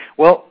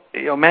 Well,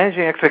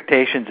 managing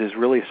expectations is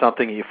really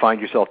something you find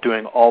yourself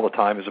doing all the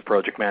time as a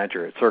project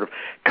manager. It's sort of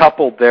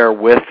coupled there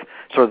with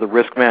sort of the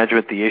risk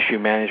management, the issue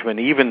management,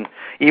 even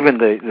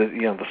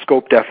the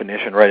scope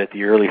definition right at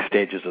the early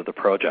stages of the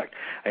project.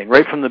 And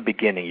right from the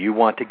beginning, you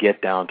want to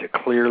get down to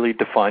clearly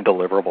defined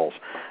deliverables.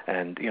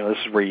 And this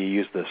is where you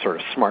use the sort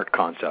of SMART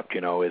concept.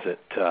 Is it?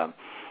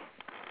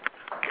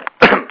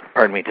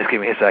 Pardon me, just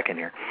give me a second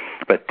here.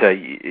 But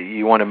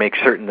you want to make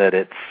certain that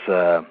it's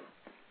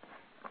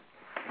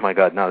My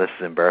God, now this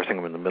is embarrassing.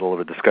 I'm in the middle of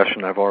a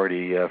discussion. I've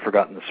already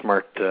forgotten the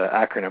SMART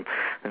acronym.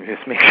 Let me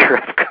just make sure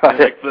I've got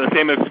it. Like the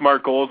same as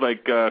SMART goals,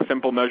 like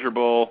simple,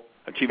 measurable,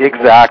 achievable.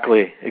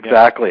 Exactly.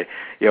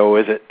 Yeah.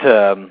 Is it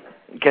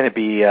can it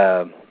be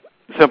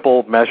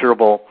simple,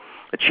 measurable,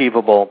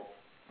 achievable,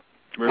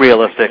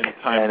 realistic,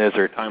 and is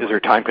there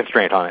time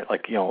constraint on it?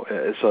 Like,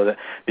 so that,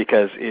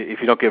 because if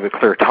you don't give a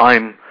clear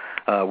time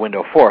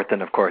window for it,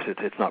 then of course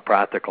it's not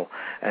practical.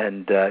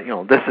 And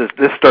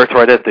this starts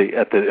right at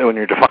the when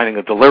you're defining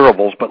the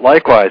deliverables. But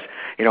likewise,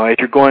 as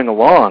you're going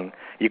along,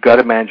 you've got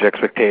to manage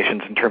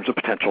expectations in terms of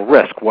potential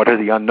risk. What are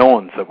the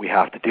unknowns that we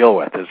have to deal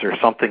with? Is there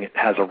something that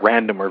has a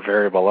random or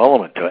variable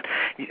element to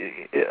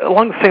it?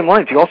 Along the same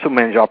lines, you also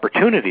manage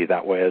opportunity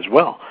that way as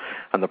well.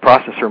 And the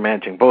process for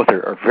managing both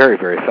are very,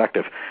 very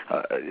effective.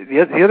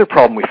 The other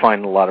problem we find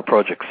in a lot of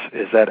projects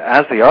is that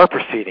as they are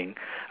proceeding,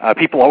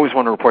 people always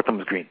want to report them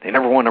as green. They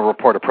never want to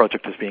report a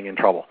project as being in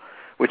trouble,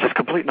 which is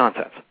complete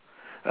nonsense.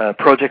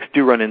 Projects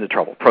do run into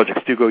trouble.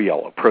 Projects do go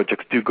yellow.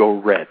 Projects do go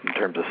red in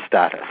terms of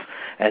status.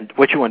 And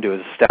what you want to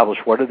do is establish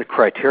what are the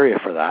criteria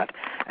for that.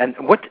 And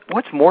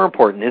what's more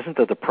important isn't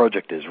that the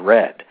project is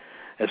red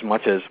as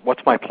much as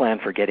what's my plan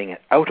for getting it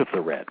out of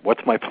the red?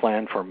 What's my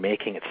plan for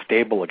making it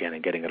stable again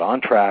and getting it on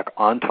track,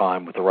 on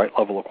time, with the right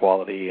level of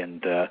quality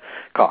and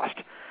cost?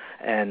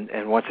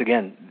 And once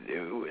again,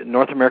 in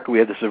North America, we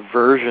have this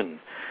aversion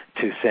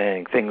to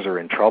saying things are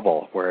in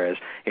trouble, whereas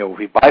if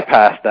we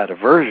bypass that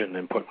aversion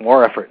and put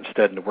more effort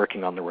instead into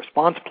working on the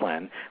response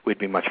plan, we'd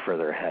be much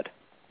further ahead.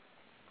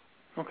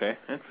 Okay,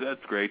 that's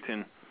great.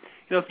 And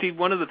Steve,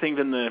 one of the things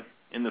in the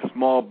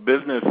small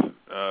business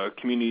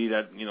community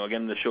that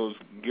again the show's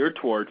geared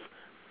towards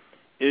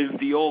is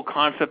the old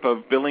concept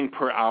of billing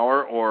per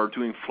hour or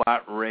doing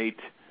flat rate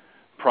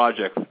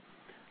projects.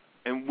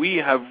 And we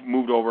have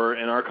moved over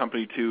in our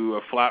company to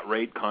a flat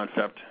rate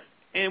concept,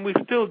 and we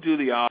still do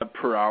the odd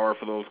per hour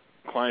for those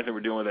clients that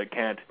we're dealing with that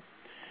can't,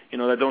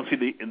 that don't see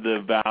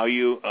the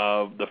value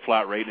of the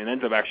flat rate, and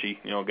ends up actually,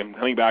 again,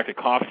 coming back to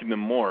costing them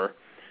more.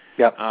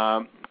 Yep.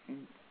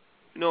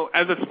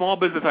 As a small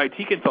business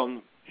IT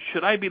consultant,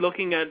 should I be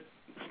looking at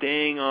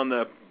staying on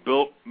the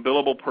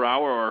billable per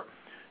hour, or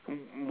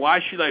why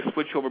should I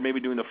switch over maybe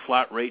doing the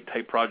flat rate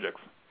type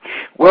projects?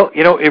 Well,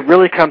 it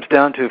really comes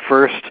down to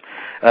first,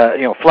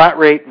 flat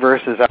rate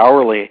versus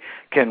hourly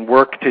can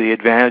work to the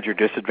advantage or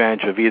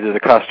disadvantage of either the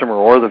customer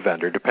or the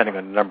vendor, depending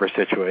on the number of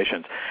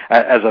situations.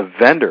 As a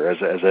vendor,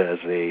 as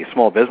a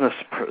small business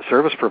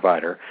service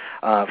provider,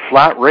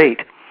 flat rate,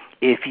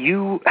 if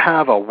you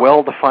have a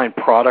well-defined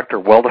product or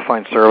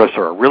well-defined service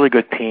or a really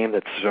good team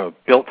that's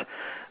built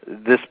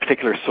this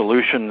particular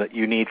solution that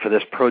you need for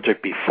this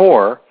project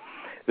before,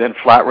 then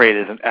flat rate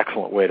is an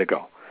excellent way to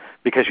go.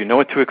 Because you know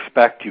what to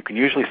expect, you can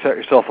usually set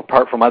yourself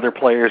apart from other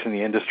players in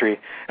the industry,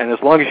 and as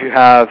long as you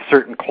have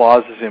certain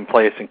clauses in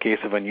place in case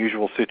of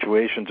unusual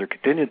situations or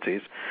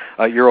contingencies,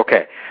 you're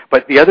okay.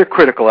 But the other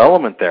critical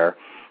element there,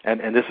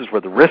 and this is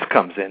where the risk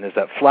comes in, is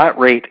that flat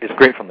rate is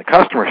great from the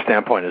customer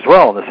standpoint as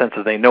well, in the sense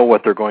that they know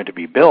what they're going to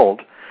be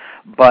billed,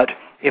 but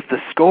if the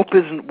scope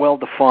isn't well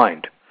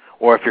defined,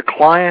 or if your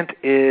client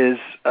is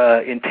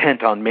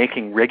intent on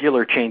making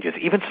regular changes,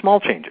 even small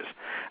changes,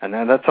 and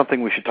that's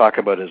something we should talk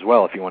about as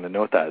well if you want to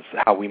note that, is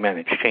how we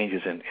manage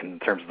changes in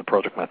terms of the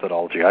project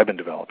methodology I've been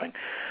developing.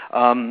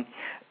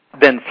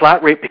 Then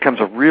flat rate becomes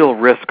a real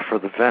risk for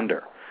the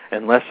vendor,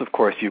 unless, of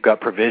course, you've got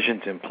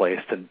provisions in place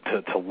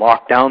to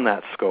lock down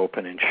that scope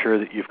and ensure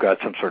that you've got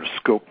some sort of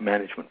scope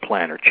management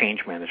plan or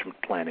change management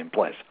plan in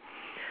place.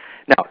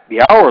 Now,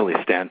 the hourly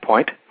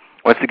standpoint,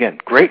 once again,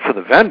 great for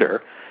the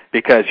vendor,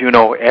 because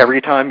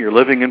every time you're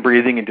living and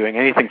breathing and doing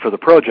anything for the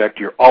project,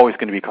 you're always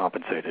going to be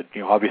compensated.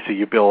 Obviously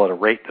you bill at a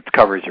rate that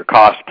covers your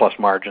costs plus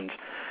margins,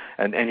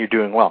 and you're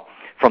doing well.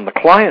 From the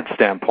client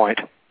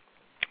standpoint,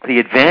 the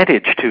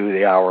advantage to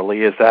the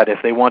hourly is that if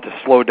they want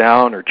to slow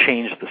down or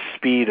change the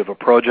speed of a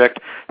project,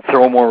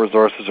 throw more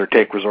resources or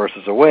take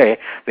resources away,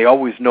 they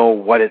always know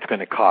what it's going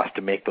to cost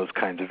to make those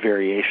kinds of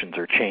variations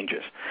or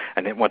changes.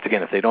 And then once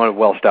again, if they don't have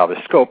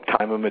well-established scope,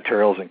 time and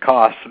materials and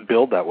costs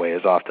billed that way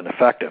is often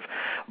effective.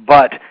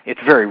 But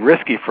it's very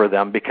risky for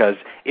them, because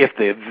if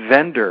the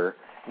vendor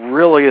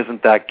really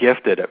isn't that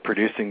gifted at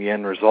producing the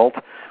end result,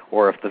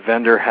 or if the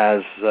vendor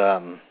has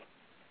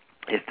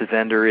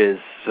is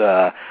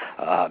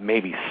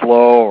maybe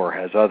slow or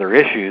has other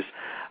issues,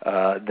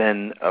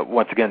 then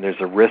once again there's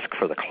a risk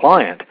for the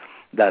client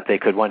that they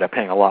could wind up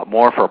paying a lot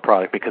more for a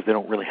product because they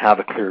don't really have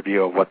a clear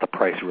view of what the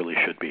price really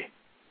should be.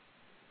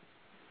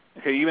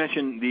 Okay, you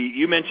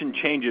mentioned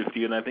changes,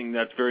 Steve, and I think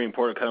that's very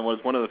important. Kind of was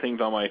one of the things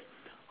on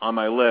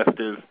my list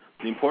is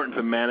the importance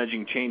of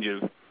managing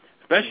changes,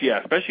 especially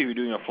if you're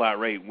doing a flat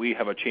rate. We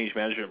have a change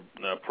management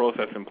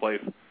process in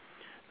place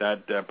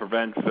that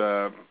prevents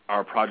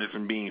our projects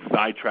from being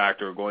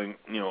sidetracked or going,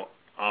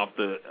 off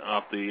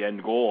the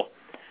end goal.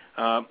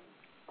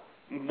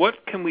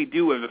 What can we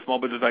do as a small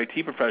business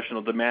IT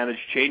professional to manage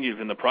changes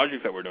in the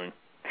projects that we're doing?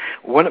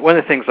 One of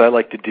the things I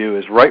like to do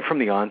is right from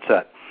the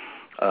onset,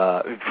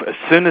 as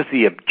soon as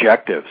the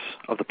objectives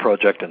of the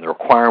project and the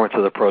requirements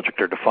of the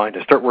project are defined,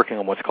 I start working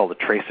on what's called a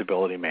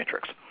traceability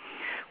matrix,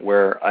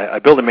 where I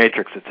build a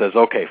matrix that says,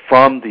 okay,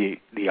 from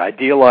the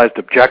idealized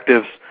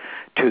objectives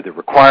to the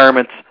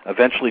requirements,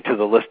 eventually to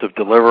the list of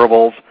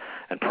deliverables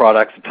and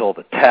products until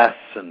the tests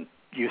and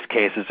use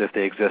cases if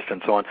they exist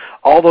and so on.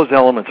 All those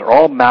elements are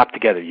all mapped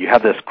together. You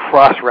have this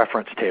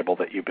cross-reference table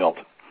that you built.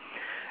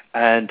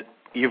 And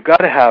you've got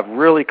to have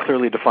really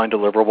clearly defined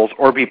deliverables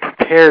or be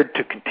prepared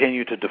to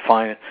continue to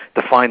define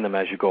them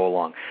as you go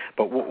along.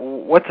 But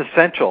what's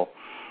essential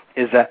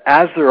is that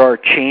as there are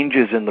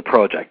changes in the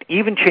project,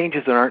 even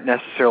changes that aren't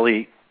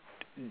necessarily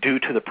due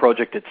to the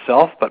project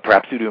itself, but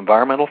perhaps due to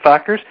environmental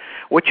factors,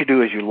 what you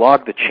do is you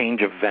log the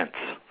change events.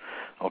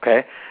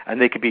 Okay?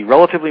 And they could be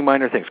relatively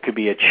minor things. Could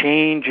be a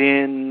change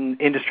in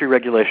industry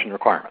regulation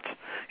requirements.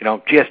 You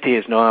know, GST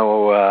is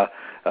now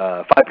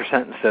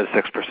 5% instead of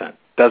 6%.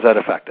 Does that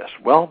affect us?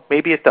 Well,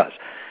 maybe it does.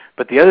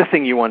 But the other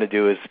thing you want to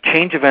do is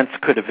change events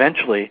could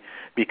eventually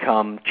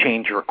become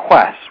change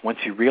requests once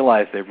you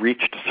realize they've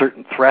reached a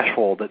certain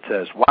threshold that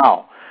says,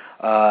 wow,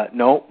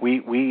 no, we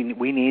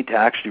need to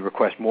actually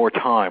request more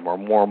time or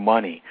more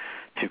money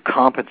to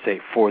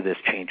compensate for this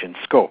change in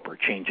scope or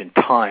change in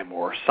time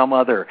or some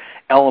other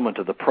element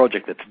of the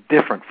project that's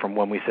different from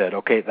when we said,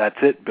 okay, that's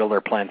it, build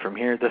our plan from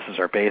here, this is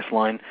our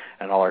baseline,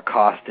 and all our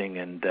costing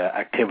and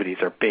activities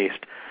are based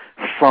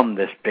from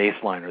this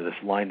baseline or this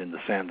line in the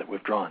sand that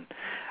we've drawn.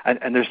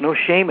 And there's no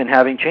shame in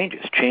having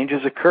changes.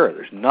 Changes occur.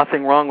 There's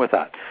nothing wrong with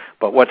that.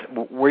 But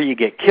where you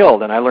get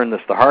killed, and I learned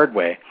this the hard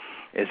way,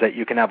 is that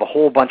you can have a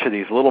whole bunch of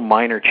these little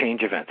minor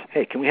change events.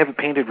 Hey, can we have it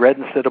painted red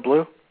instead of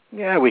blue?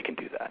 Yeah, we can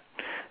do that.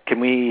 Can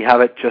we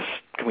have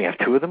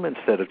two of them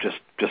instead of just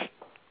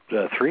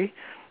three?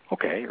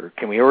 Okay. Or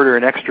can we order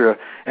an extra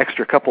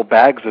couple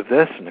bags of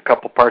this and a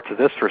couple parts of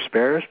this for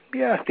spares?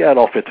 Yeah, it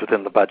all fits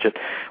within the budget.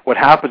 What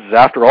happens is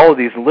after all of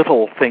these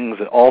little things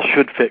that all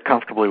should fit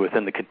comfortably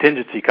within the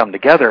contingency come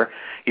together,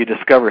 you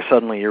discover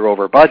suddenly you're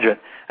over budget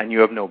and you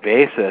have no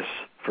basis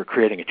for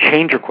creating a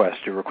change request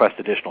to request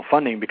additional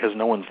funding because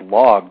no one's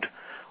logged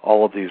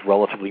all of these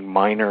relatively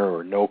minor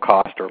or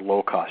no-cost or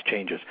low-cost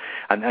changes.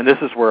 And this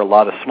is where a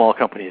lot of small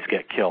companies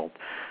get killed.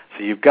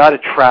 So you've got to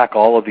track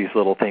all of these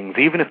little things,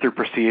 even if they're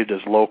perceived as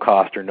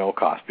low-cost or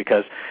no-cost,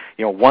 because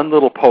one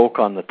little poke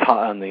on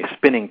the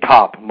spinning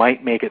top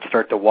might make it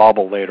start to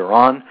wobble later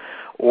on,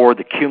 or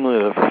the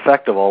cumulative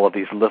effect of all of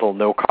these little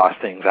no-cost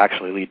things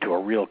actually lead to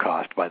a real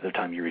cost by the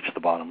time you reach the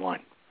bottom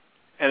line.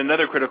 And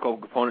another critical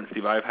component,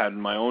 Steve, I've had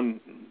in my own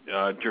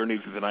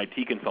journeys as an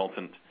IT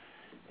consultant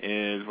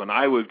is when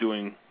I was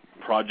doing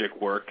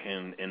project work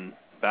in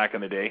back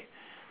in the day,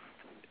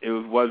 it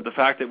was the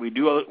fact that we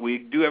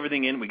do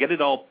everything we get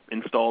it all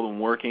installed and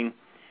working,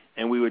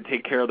 and we would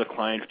take care of the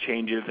client's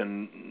changes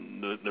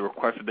and the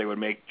requests that they would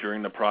make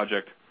during the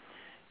project.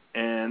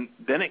 And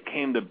then it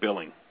came to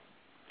billing.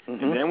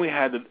 Mm-hmm. And then we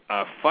had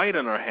a fight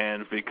on our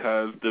hands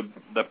because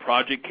the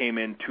project came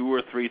in $2,000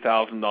 or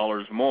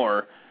 $3,000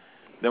 more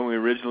than we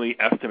originally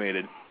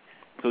estimated.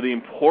 So the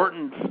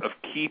importance of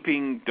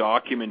keeping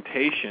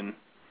documentation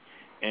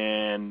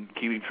and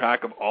keeping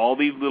track of all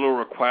these little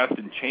requests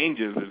and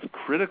changes is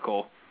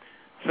critical,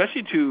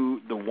 especially to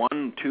the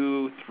 1,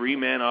 2,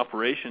 3-man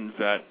operations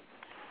that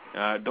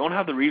don't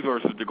have the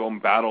resources to go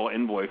and battle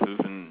invoices.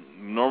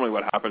 And normally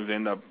what happens, they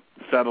end up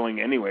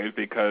settling anyways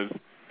because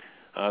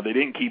they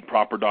didn't keep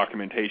proper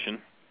documentation.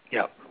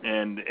 Yep.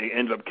 And it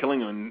ends up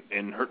killing them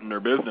and hurting their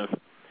business.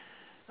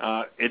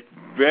 It's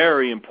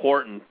very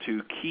important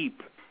to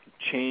keep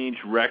change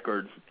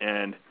records,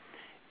 and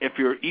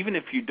even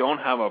if you don't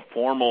have a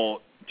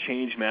formal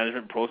change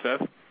management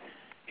process,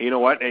 you know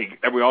what? Hey,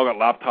 we all got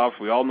laptops.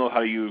 We all know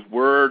how to use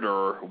Word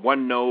or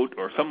OneNote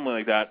or something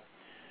like that.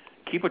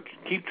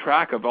 Keep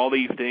track of all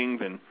these things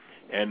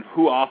and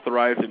who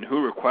authorized it and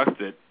who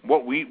requested it.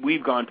 What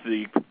we've gone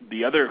to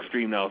the other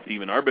extreme now,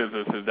 Steve, in our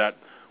business is that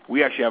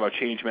we actually have a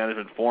change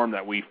management form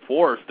that we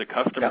force the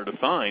customer to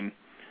sign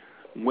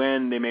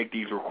when they make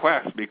these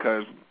requests,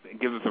 because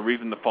it gives us a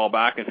reason to fall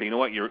back and say, you know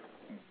what,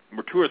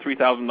 we're $2,000 or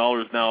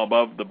 $3,000 now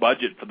above the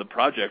budget for the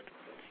project.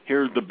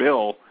 Here's the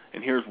bill,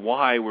 and here's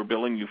why we're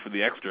billing you for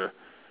the extra.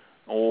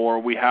 Or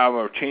we have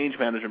a change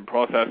management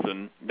process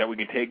that we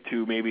can take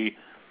to maybe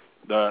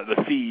the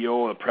CEO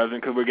or the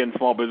president, because we're getting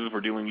small business, we're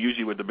dealing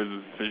usually with the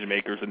business decision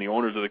makers and the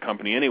owners of the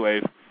company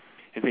anyways,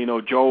 and say,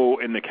 Joe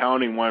in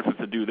accounting wants us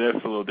to do this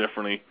a little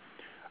differently.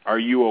 Are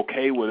you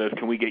okay with it?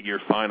 Can we get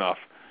your sign-off?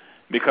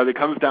 Because it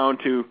comes down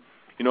to,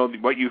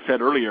 what you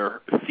said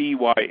earlier,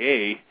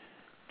 CYA,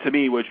 to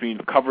me, which means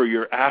cover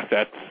your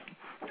assets,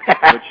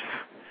 which,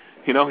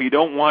 you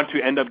don't want to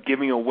end up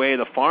giving away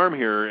the farm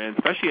here, and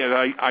especially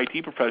as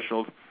IT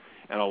professionals,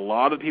 and a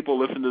lot of people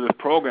listen to this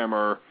program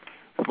are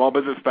small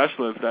business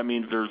specialists. That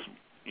means there's,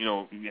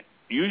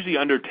 usually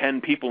under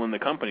 10 people in the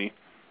company,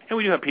 and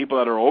we do have people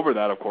that are over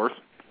that, of course.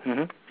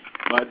 Mm-hmm.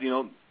 But,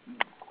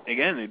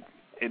 again,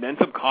 it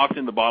ends up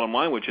costing the bottom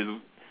line, which is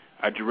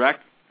a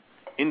direct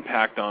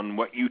impact on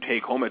what you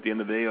take home at the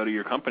end of the day out of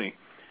your company.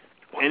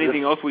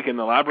 Anything else we can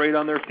elaborate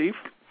on there, Steve?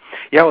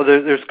 Yeah, well,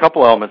 there's a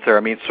couple elements there.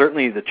 I mean,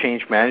 certainly the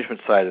change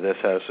management side of this,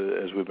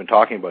 as we've been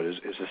talking about, is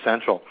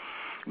essential.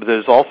 But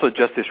there's also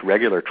just this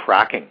regular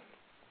tracking.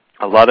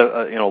 A lot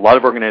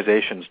of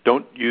organizations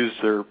don't use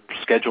their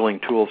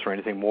scheduling tools for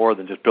anything more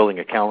than just building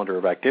a calendar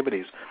of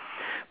activities.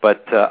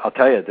 But I'll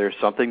tell you, there's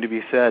something to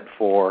be said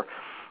for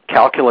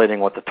calculating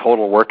what the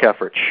total work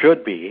effort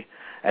should be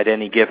at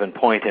any given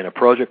point in a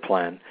project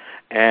plan,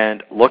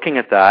 and looking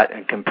at that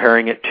and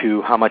comparing it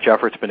to how much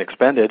effort's been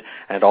expended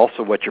and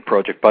also what your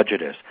project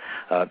budget is.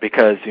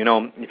 Because,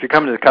 if you're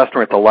coming to the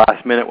customer at the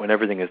last minute when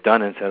everything is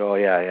done and said, oh,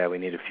 yeah, we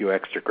need a few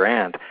extra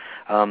grand,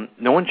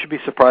 no one should be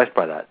surprised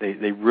by that.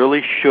 They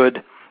really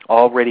should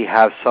already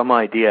have some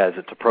idea as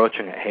it's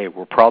approaching it, hey,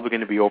 we're probably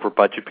going to be over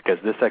budget because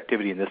this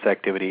activity and this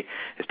activity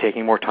is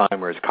taking more time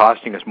or is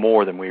costing us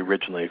more than we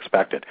originally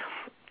expected.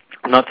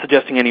 I'm not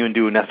suggesting anyone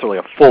do necessarily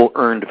a full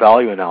earned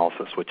value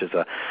analysis, which is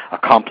a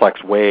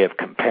complex way of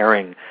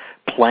comparing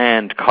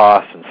planned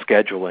costs and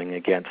scheduling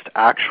against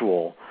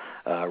actual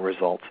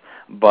results.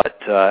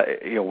 But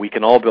we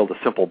can all build a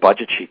simple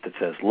budget sheet that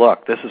says,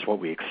 look, this is what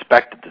we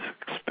expected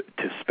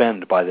to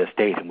spend by this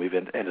date, and we've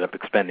ended up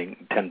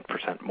expending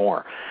 10%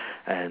 more,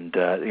 and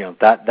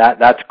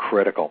that's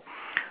critical.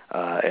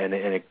 And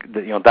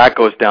that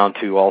goes down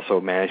to also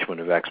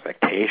management of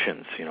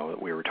expectations,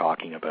 that we were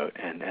talking about,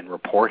 and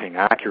reporting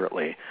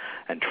accurately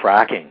and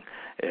tracking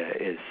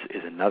is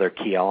another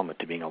key element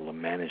to being able to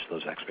manage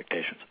those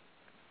expectations.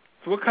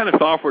 So what kind of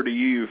software do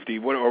you use,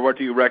 Steve? What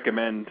do you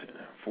recommend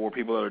for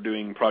people that are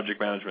doing project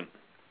management?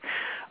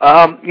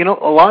 A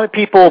lot of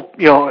people,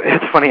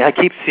 it's funny, I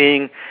keep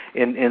seeing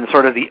in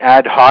sort of the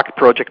ad hoc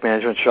project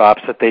management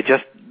shops that they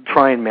just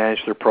try and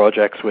manage their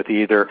projects with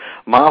either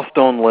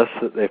milestone lists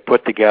that they've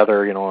put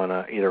together,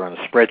 either on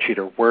a spreadsheet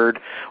or Word,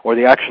 or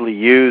they actually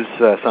use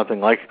something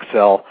like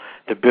Excel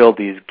to build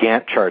these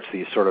Gantt charts,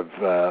 these sort of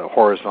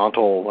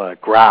horizontal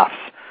graphs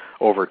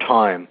over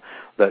time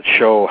that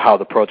show how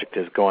the project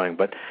is going.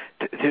 But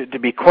to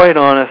be quite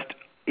honest,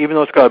 even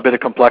though it's got a bit of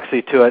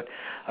complexity to it,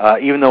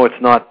 even though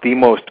it's not the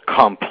most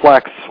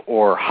complex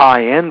or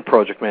high-end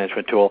project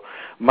management tool,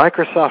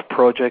 Microsoft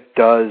Project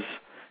does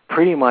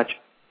pretty much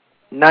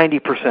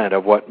 90%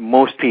 of what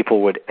most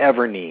people would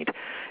ever need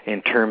in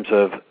terms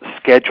of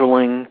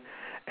scheduling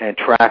and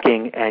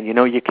tracking, and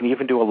you can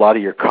even do a lot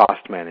of your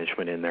cost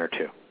management in there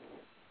too.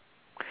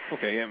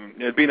 Okay,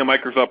 being a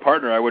Microsoft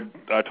partner, I would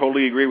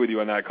totally agree with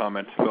you on that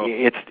comment. So.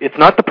 It's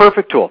not the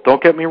perfect tool,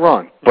 don't get me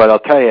wrong, but I'll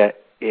tell you,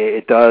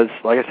 it does,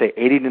 like I say,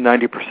 80 to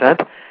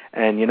 90%,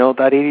 and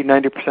that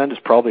 80-90% is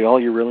probably all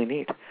you really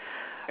need.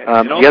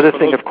 The other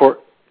thing, of course...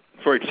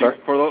 Sorry. Just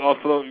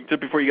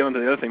before you get on to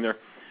the other thing there,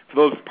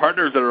 for those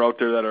partners that are out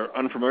there that are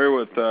unfamiliar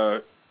with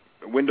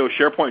Windows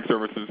SharePoint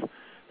services,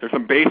 there's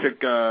some basic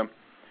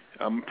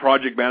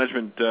project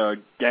management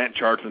Gantt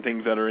charts and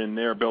things that are in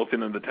there built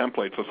into the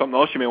template. So something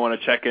else you may want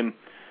to check in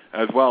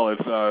as well as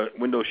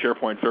Windows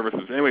SharePoint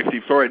services. Anyway,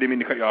 Steve, sorry, I didn't mean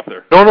to cut you off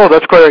there. No,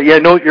 that's quite. Yeah,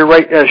 no, you're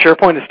right.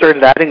 SharePoint has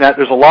started adding that.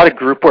 There's a lot of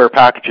groupware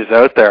packages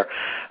out there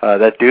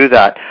that do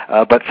that.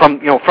 But from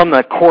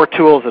the core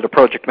tools that a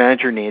project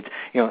manager needs,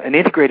 an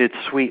integrated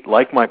suite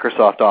like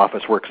Microsoft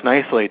Office works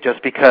nicely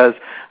just because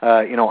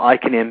I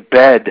can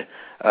embed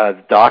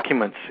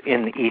documents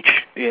in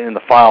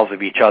the files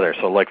of each other.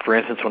 So, like for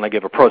instance, when I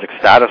give a project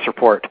status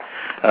report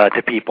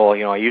to people,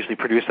 I usually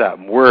produce that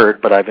in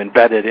Word, but I've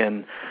embedded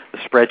in the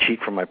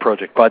spreadsheet from my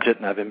project budget,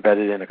 and I've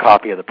embedded in a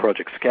copy of the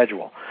project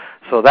schedule.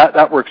 So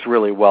that works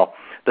really well.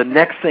 The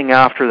next thing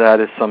after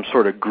that is some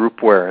sort of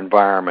groupware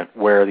environment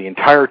where the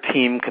entire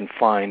team can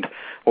find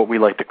what we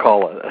like to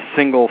call a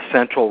single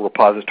central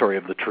repository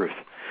of the truth.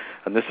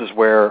 And this is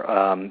where,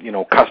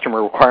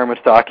 customer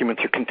requirements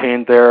documents are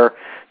contained there,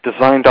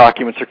 design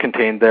documents are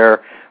contained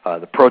there,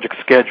 the project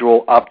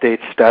schedule,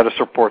 updates, status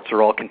reports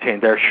are all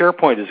contained there.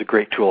 SharePoint is a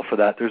great tool for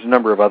that. There's a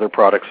number of other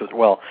products as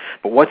well.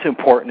 But what's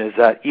important is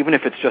that even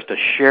if it's just a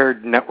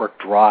shared network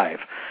drive,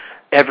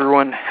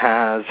 everyone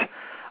has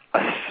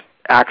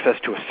access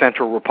to a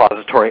central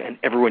repository, and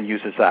everyone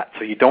uses that.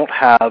 So you don't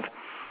have,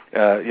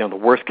 the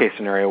worst case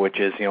scenario, which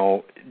is,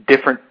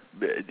 different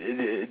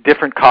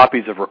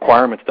copies of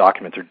requirements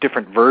documents or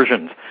different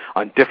versions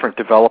on different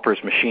developers'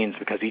 machines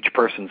because each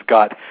person's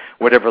got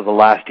whatever the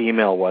last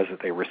email was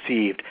that they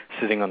received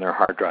sitting on their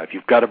hard drive.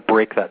 You've got to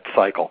break that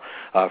cycle.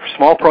 For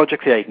small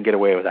projects, yeah, you can get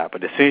away with that,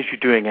 but as soon as you're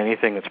doing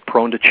anything that's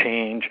prone to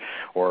change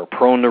or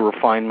prone to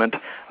refinement,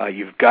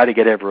 you've got to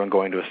get everyone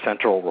going to a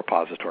central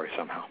repository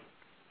somehow.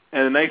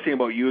 And the nice thing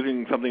about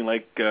using something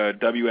like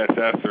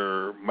WSS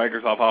or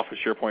Microsoft Office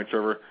SharePoint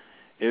Server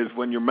is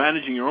when you're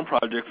managing your own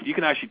projects, you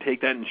can actually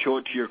take that and show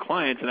it to your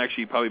clients and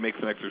actually probably make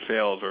some extra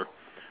sales or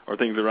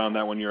things around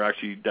that when you're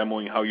actually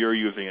demoing how you're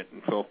using it.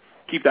 And so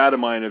keep that in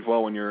mind as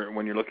well when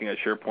you're looking at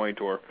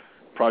SharePoint or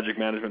project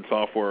management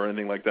software or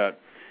anything like that.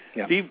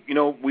 Yeah. Steve,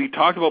 we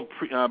talked about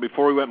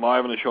before we went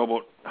live on the show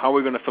about how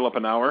we're going to fill up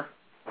an hour.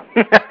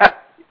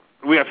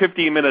 We have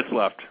 15 minutes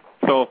left.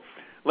 So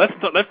let's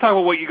talk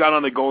about what you got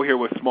on the go here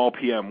with Small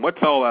PM. What's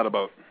all that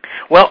about?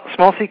 Well,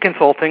 Small C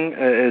Consulting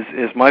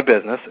is my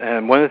business,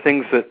 and one of the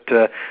things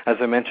that, as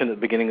I mentioned at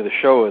the beginning of the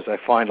show, is I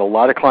find a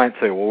lot of clients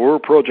say, "Well, we're a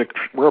project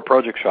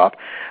shop,"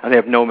 and they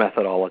have no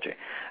methodology,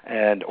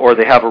 or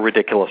they have a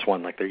ridiculous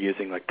one, like they're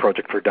using like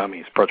Project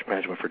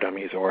Management for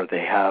Dummies, or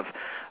they have,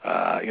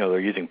 they're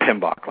using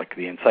PMBOK, like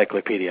the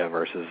encyclopedia,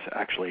 versus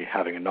actually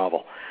having a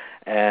novel.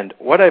 And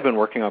what I've been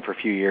working on for a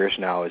few years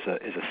now is a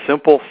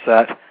simple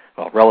set,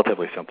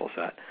 relatively simple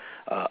set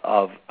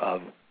of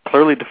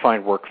clearly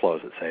defined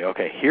workflows that say,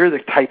 okay, here are the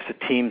types of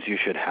teams you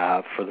should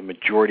have for the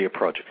majority of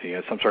projects. You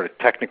have some sort of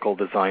technical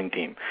design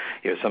team.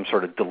 You have some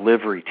sort of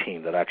delivery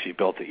team that actually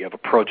built it. You have a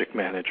project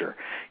manager.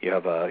 You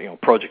have a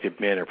project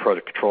admin or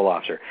project control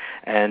officer.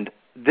 And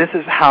this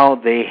is how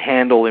they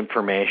handle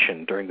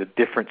information during the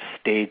different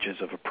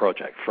stages of a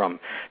project, from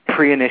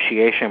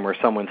pre-initiation, where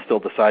someone's still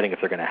deciding if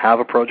they're going to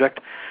have a project,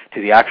 to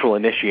the actual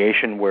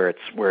initiation, where it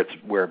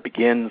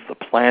begins, the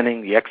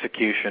planning, the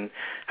execution,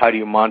 how do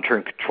you monitor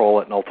and control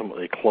it, and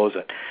ultimately close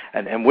it.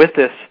 And with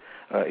this,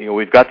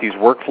 we've got these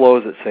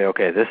workflows that say,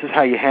 okay, this is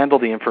how you handle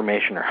the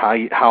information, or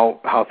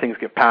how things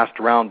get passed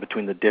around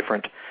between the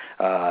different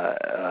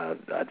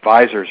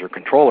advisors or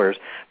controllers.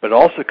 But it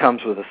also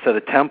comes with a set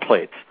of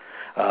templates.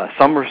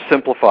 Some are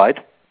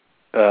simplified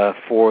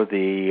for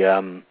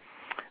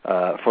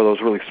those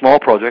really small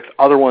projects.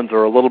 Other ones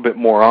are a little bit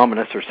more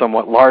ominous or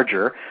somewhat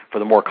larger for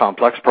the more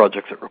complex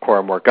projects that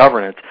require more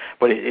governance.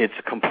 But it's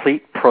a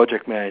complete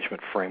project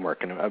management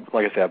framework. And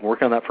like I said, I've been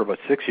working on that for about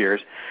 6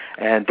 years.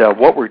 And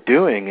what we're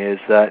doing is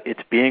that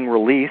it's being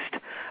released.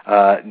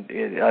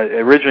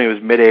 Originally it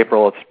was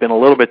mid-April. It's been a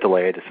little bit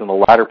delayed. It's in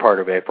the latter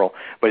part of April.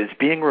 But it's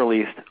being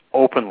released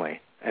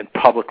openly and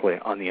publicly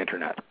on the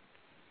Internet,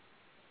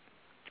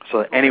 so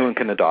that anyone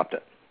can adopt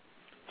it.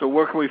 So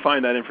where can we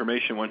find that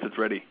information once it's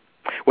ready?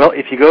 Well,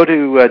 if you go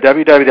to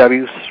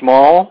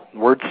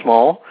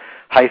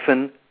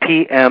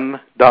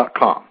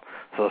www.small-pm.com,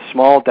 so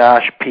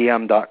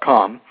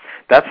small-pm.com,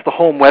 that's the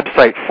home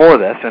website for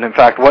this. And in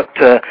fact, what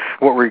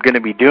we're going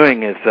to be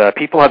doing is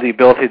people have the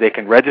ability, they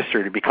can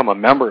register to become a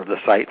member of the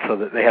site, so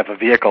that they have a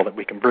vehicle that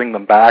we can bring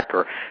them back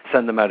or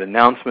send them out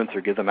announcements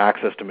or give them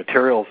access to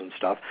materials and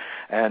stuff.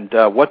 And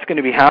what's going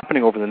to be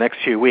happening over the next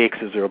few weeks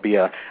is there will be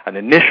an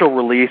initial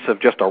release of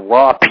just a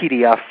raw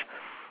PDF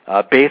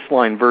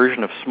baseline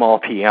version of Small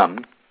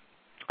PM.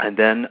 And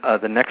then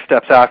the next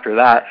steps after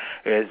that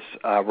is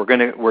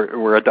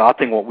we're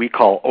adopting what we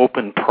call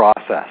open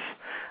process,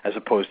 as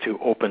opposed to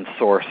open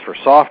source for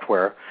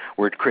software.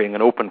 We're creating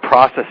an open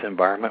process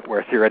environment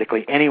where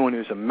theoretically anyone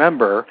who's a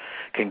member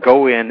can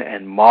go in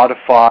and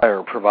modify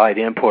or provide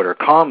input or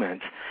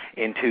comments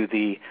into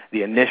the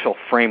initial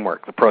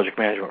framework, the project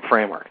management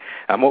framework.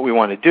 And what we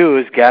want to do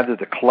is gather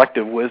the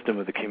collective wisdom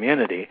of the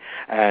community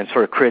and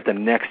sort of create the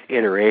next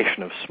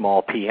iteration of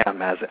Small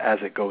PM as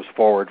it goes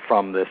forward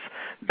from this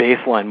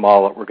baseline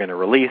model that we're going to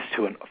release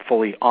to a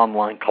fully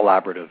online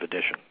collaborative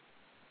edition.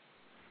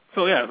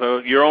 So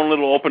your own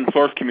little open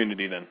source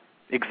community then.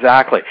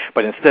 Exactly.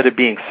 But instead of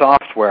being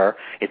software,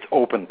 it's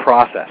open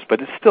process.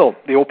 But it's still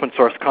the open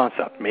source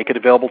concept. Make it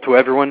available to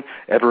everyone.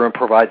 Everyone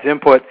provides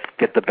input.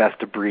 Get the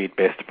best of breed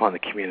based upon the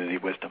community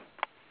wisdom.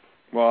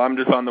 Well, I'm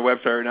just on the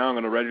website right now. I'm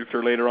going to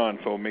register later on,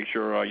 so make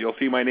sure you'll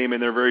see my name in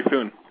there very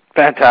soon.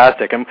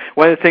 Fantastic. And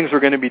one of the things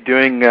we're going to be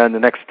doing in the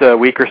next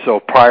week or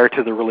so prior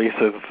to the release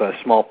of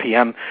Small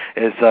PM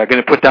is going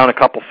to put down a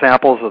couple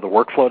samples of the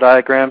workflow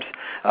diagrams,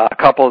 a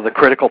couple of the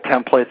critical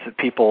templates that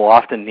people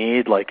often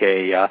need, like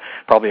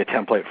probably a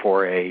template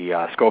for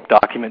a scope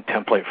document,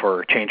 template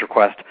for a change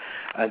request,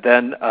 and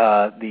then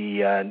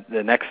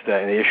the next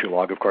the issue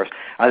log, of course.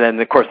 And then,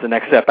 of course, the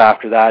next step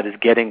after that is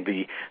getting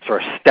the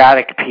sort of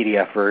static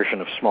PDF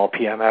version of Small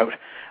PM out,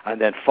 and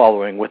then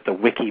following with the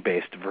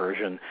wiki-based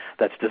version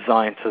that's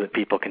designed so that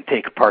people can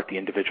take apart the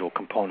individual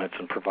components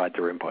and provide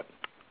their input.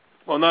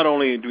 Well, not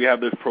only do we have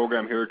this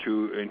program here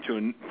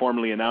to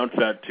formally announce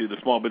that to the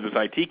small business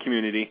IT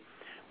community,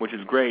 which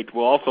is great,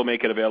 we'll also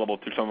make it available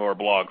to some of our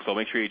blogs. So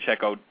make sure you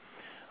check out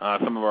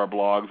some of our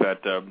blogs.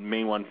 At the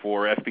main one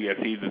for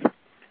SBSCs is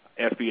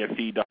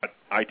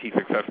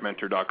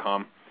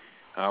sbsc.itsuccessmentor.com.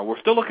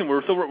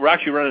 We're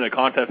actually running a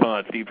contest on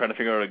that, Steve, trying to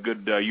figure out a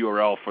good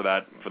URL for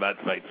that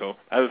site. So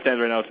as it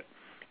stands right now, it's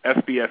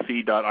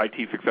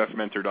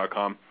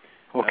sbsc.itsuccessmentor.com.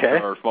 Okay.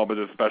 That's our small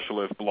business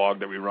specialist blog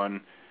that we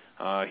run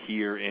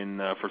here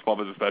for small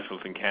business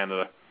specialists in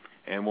Canada,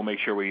 and we'll make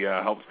sure we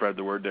help spread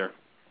the word there.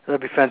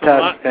 That'd be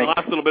fantastic. So the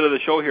last little bit of the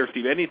show here,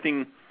 Steve.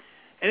 Anything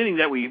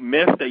that we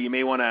missed that you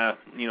may want to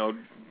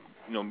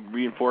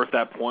reinforce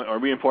that point, or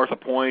reinforce a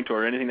point,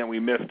 or anything that we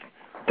missed?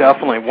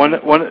 Definitely. One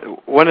of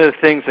the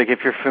things, like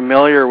if you're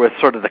familiar with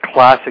sort of the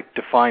classic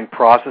defined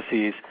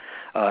processes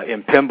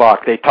in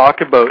PMBOK, they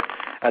talk about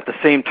at the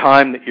same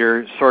time that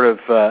you're sort of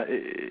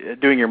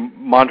doing your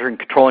monitoring,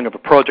 controlling of a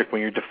project,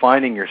 when you're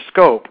defining your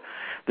scope,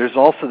 there's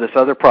also this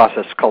other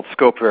process called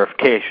scope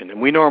verification,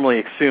 and we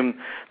normally assume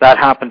that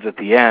happens at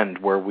the end,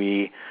 where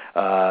we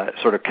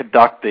sort of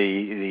conduct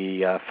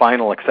the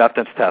final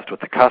acceptance test with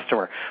the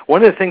customer.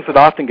 One of the things that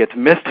often gets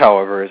missed,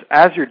 however, is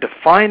as you're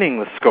defining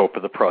the scope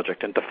of the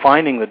project and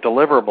defining the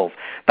deliverables,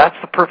 that's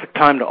the perfect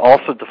time to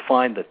also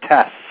define the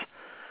tests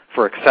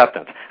for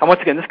acceptance. And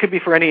once again, this could be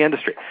for any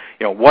industry.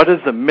 What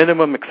is the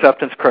minimum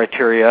acceptance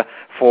criteria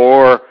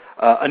for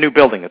a new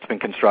building that's been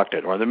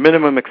constructed, or the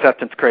minimum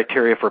acceptance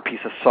criteria for a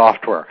piece of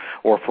software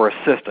or for a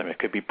system? It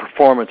could be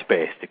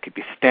performance-based, it could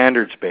be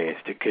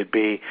standards-based, it could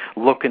be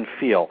look and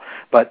feel.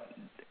 But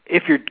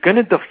if you're going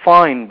to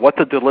define what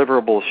the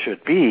deliverables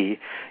should be,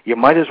 you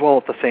might as well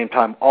at the same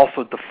time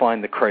also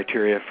define the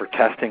criteria for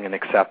testing and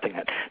accepting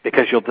it,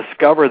 because you'll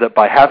discover that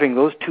by having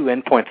those two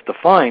endpoints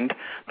defined,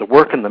 the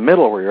work in the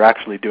middle where you're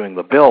actually doing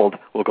the build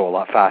will go a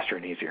lot faster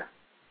and easier.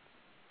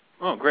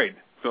 Oh, great.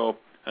 So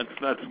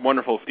that's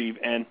wonderful, Steve.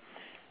 And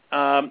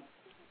I've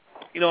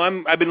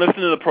been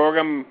listening to the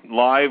program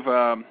live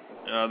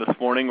this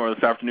morning or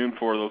this afternoon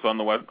for those on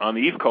the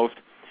East Coast,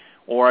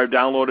 or I've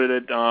downloaded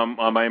it on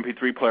my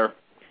MP3 player,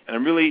 and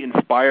I'm really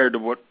inspired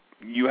of what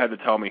you had to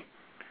tell me.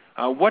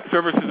 What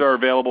services are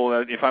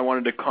available if I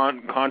wanted to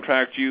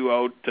contract you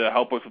out to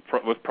help us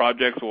with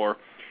projects, or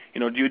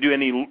do you do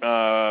any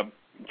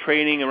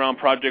training around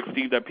projects,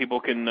 Steve, that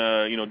people can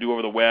do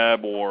over the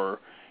web or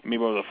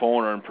maybe over the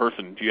phone or in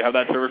person? Do you have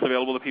that service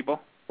available to people?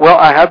 Well,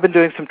 I have been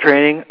doing some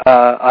training.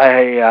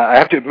 I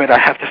have to admit I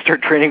have to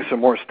start training some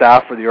more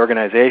staff for the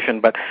organization,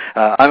 but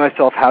I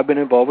myself have been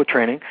involved with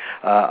training.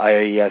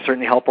 I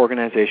certainly help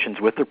organizations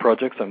with their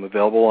projects. I'm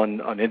available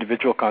on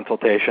individual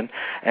consultation.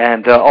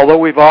 And although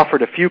we've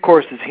offered a few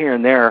courses here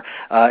and there,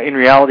 in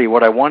reality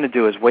what I want to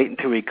do is wait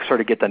until we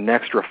sort of get the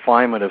next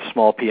refinement of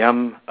small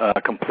PM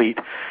complete.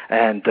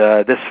 And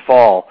this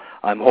fall,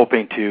 I'm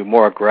hoping to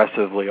more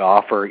aggressively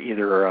offer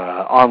either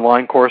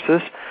online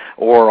courses,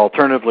 or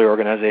alternatively,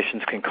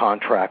 organizations can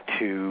contract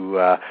to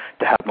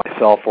have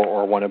myself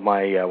or one of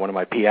my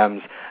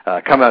PMs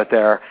come out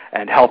there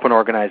and help an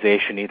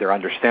organization either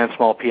understand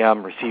small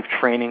PM, receive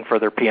training for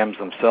their PMs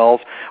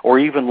themselves, or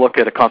even look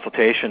at a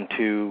consultation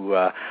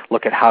to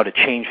look at how to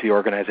change the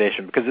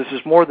organization. Because this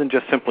is more than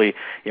just simply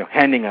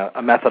handing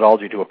a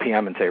methodology to a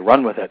PM and say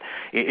run with it.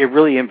 It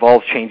really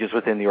involves changes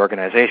within the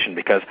organization,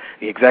 because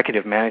the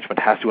executive management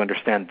has to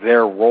understand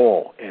their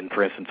role in,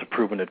 for instance,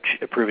 approving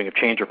of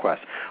change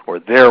requests, or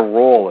their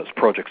role as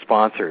project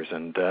sponsors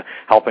and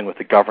helping with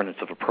the governance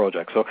of a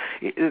project. So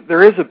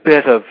there is a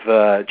bit of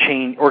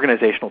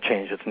organizational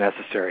change that's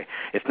necessary.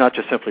 It's not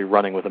just simply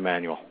running with a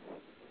manual.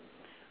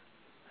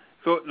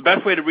 So the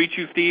best way to reach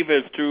you, Steve,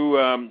 is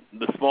through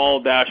the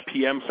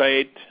small-PM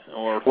site,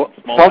 or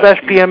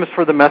small-PM is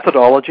for the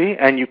methodology,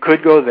 and you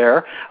could go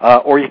there,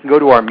 or you can go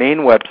to our main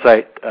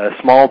website,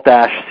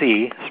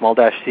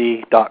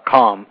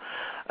 small-c.com.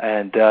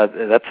 And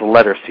that's the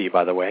letter C,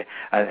 by the way.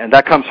 And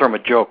that comes from a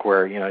joke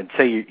where you'd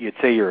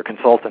say you're a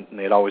consultant, and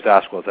they'd always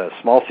ask, was that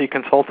a small C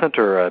consultant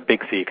or a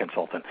big C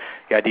consultant?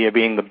 The idea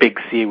being the big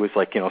C was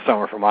like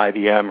someone from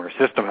IBM or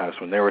System House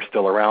when they were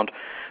still around,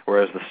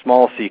 whereas the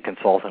small C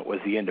consultant was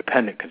the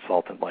independent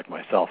consultant like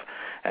myself.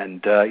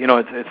 And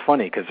it's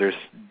funny because there's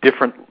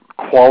different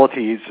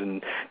qualities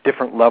and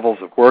different levels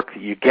of work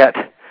that you get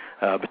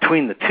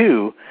between the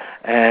two,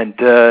 and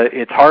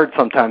it's hard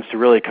sometimes to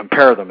really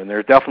compare them. And there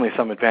are definitely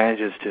some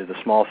advantages to the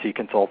small C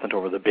consultant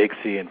over the big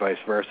C and vice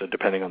versa,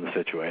 depending on the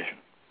situation.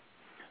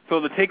 So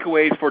the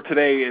takeaways for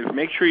today is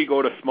make sure you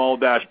go to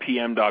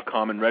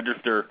small-pm.com and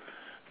register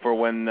for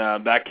when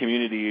that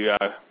community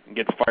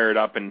gets fired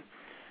up and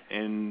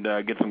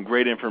get some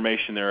great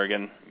information there.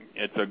 Again,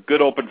 it's a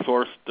good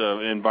open-source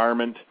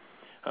environment,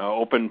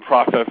 open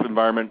process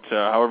environment,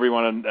 however you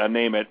want to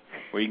name it,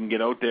 where you can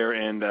get out there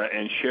and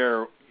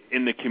share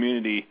in the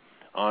community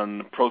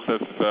on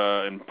process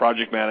and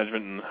project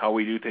management and how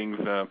we do things,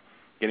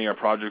 getting our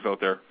projects out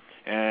there.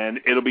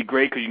 And it'll be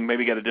great because you can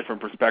maybe get a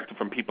different perspective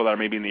from people that are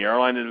maybe in the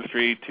airline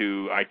industry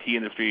to IT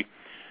industry.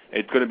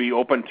 It's going to be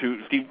open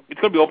to, Steve, it's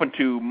going to be open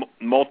to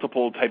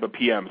multiple type of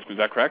PMs. Is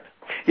that correct?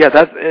 Yeah,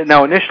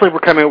 now initially we're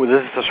coming out with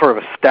this as a sort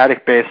of a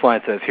static baseline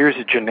that says here's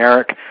a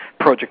generic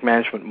project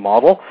management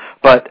model,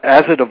 but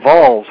as it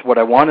evolves, what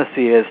I want to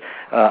see is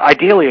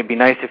ideally it'd be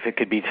nice if it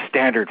could be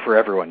standard for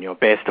everyone,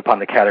 based upon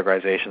the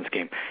categorization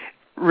scheme.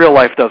 Real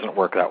life doesn't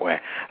work that way.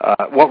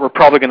 What we're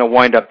probably going to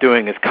wind up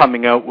doing is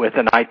coming out with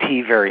an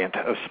IT variant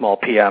of small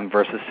PM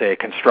versus, say, a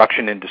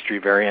construction industry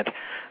variant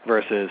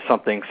versus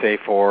something, say,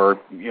 for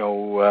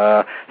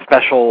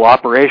special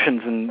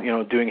operations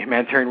and doing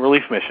humanitarian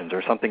relief missions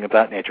or something of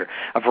that nature.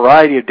 A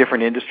variety of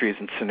different industries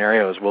and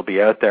scenarios will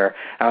be out there,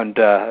 and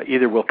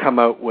either we'll come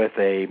out with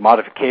a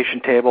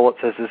modification table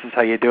that says this is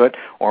how you do it,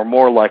 or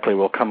more likely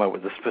we'll come out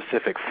with a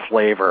specific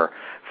flavor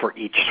for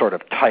each sort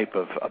of type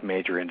of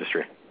major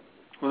industry.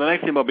 Well, the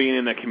nice thing about being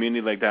in a community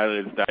like that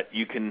is that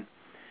you can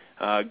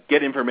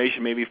get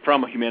information maybe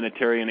from a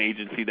humanitarian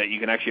agency that you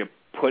can actually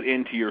put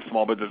into your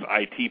small business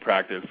IT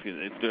practice.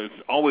 There's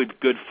always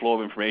good flow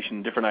of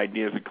information, different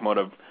ideas that come out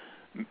of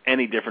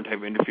any different type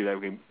of industry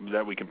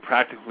that we can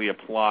practically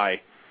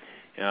apply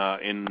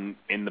in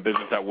the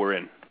business that we're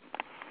in.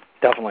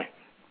 Definitely.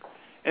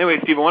 Anyway,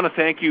 Steve, I want to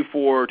thank you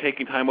for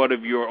taking time out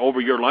of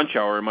over your lunch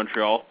hour in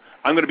Montreal.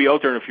 I'm going to be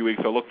out there in a few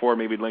weeks, so I look forward to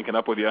maybe linking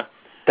up with you.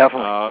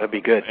 Definitely, that'd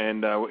be good.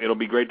 And it'll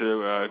be great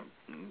to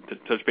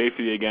touch base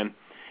with you again.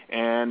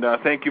 And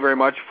thank you very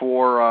much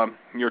for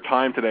your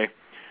time today.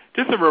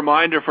 Just a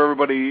reminder for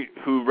everybody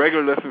who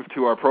regularly listens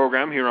to our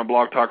program here on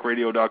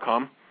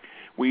blogtalkradio.com,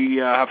 we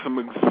have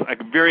some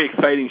very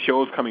exciting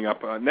shows coming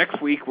up. Next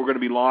week, we're going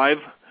to be live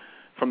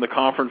from the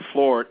conference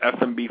floor at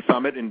SMB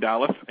Summit in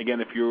Dallas.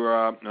 Again, if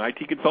you're an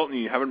IT consultant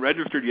and you haven't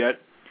registered yet,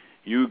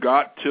 you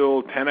got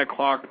till 10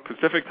 o'clock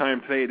Pacific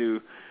time today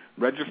to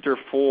register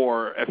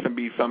for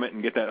SMB Summit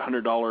and get that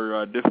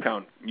 $100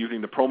 discount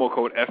using the promo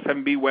code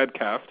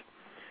SMBWebcast.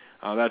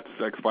 That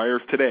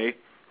expires today.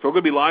 So we're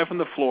going to be live from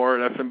the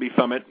floor at SMB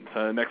Summit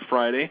next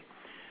Friday.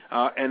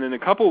 And in a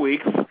couple of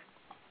weeks,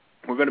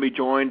 we're going to be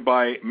joined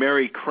by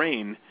Mary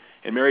Crane.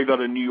 And Mary's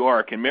out of New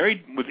York. And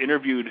Mary was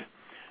interviewed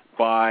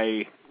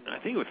by, I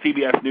think it was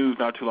CBS News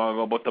not too long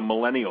ago, about the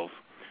millennials.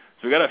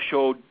 So we got a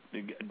show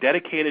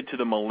dedicated to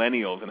the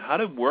millennials and how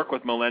to work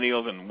with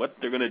millennials and what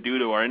they're going to do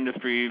to our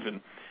industries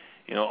and,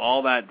 you know,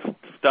 all that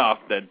stuff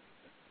that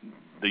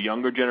the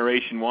younger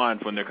generation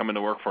wants when they're coming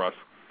to work for us.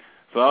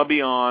 So that'll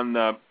be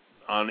on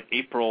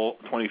April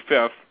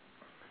 25th.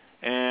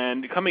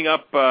 And coming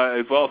up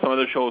as well, some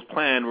other shows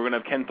planned. We're going to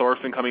have Ken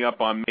Thorson coming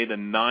up on May the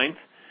 9th.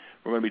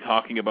 We're going to be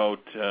talking about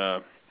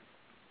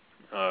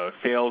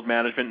sales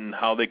management and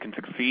how they can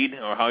succeed,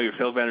 or how your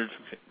sales managers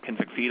can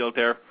succeed out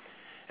there.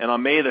 And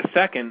on May the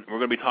 2nd, we're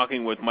going to be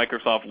talking with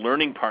Microsoft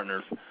Learning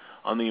Partners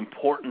on the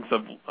importance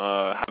of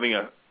having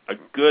a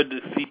good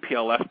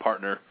CPLS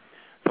partner,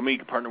 somebody you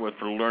can partner with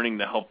for learning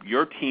to help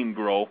your team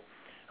grow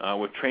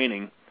with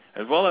training,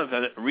 as well as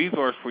a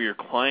resource for your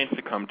clients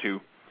to come to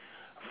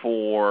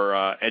for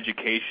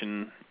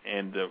education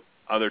and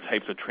other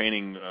types of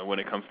training when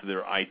it comes to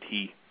their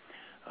IT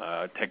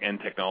and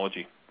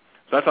technology.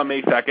 So that's on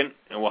May 2nd,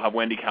 and we'll have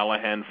Wendy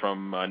Callahan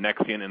from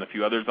Nexian and a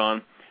few others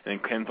on, and then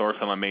Ken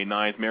Thorson on May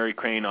 9th, Mary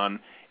Crane on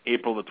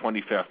April the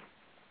 25th.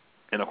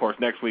 And, of course,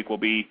 next week will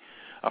be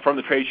from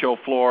the trade show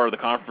floor, the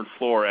conference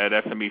floor at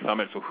SMB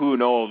Summit, so who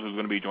knows who's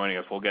going to be joining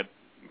us. We'll get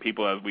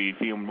people as we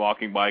see them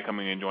walking by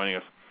coming and joining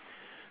us.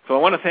 So I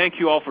want to thank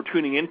you all for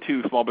tuning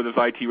into Small Business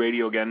IT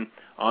Radio again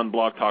on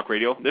Blog Talk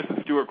Radio. This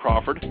is Stuart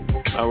Crawford.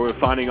 We're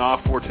signing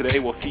off for today.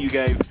 We'll see you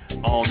guys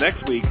all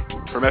next week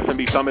from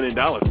SMB Summit in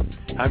Dallas.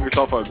 Have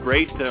yourself a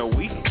great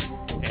week,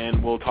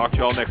 and we'll talk to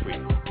you all next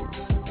week.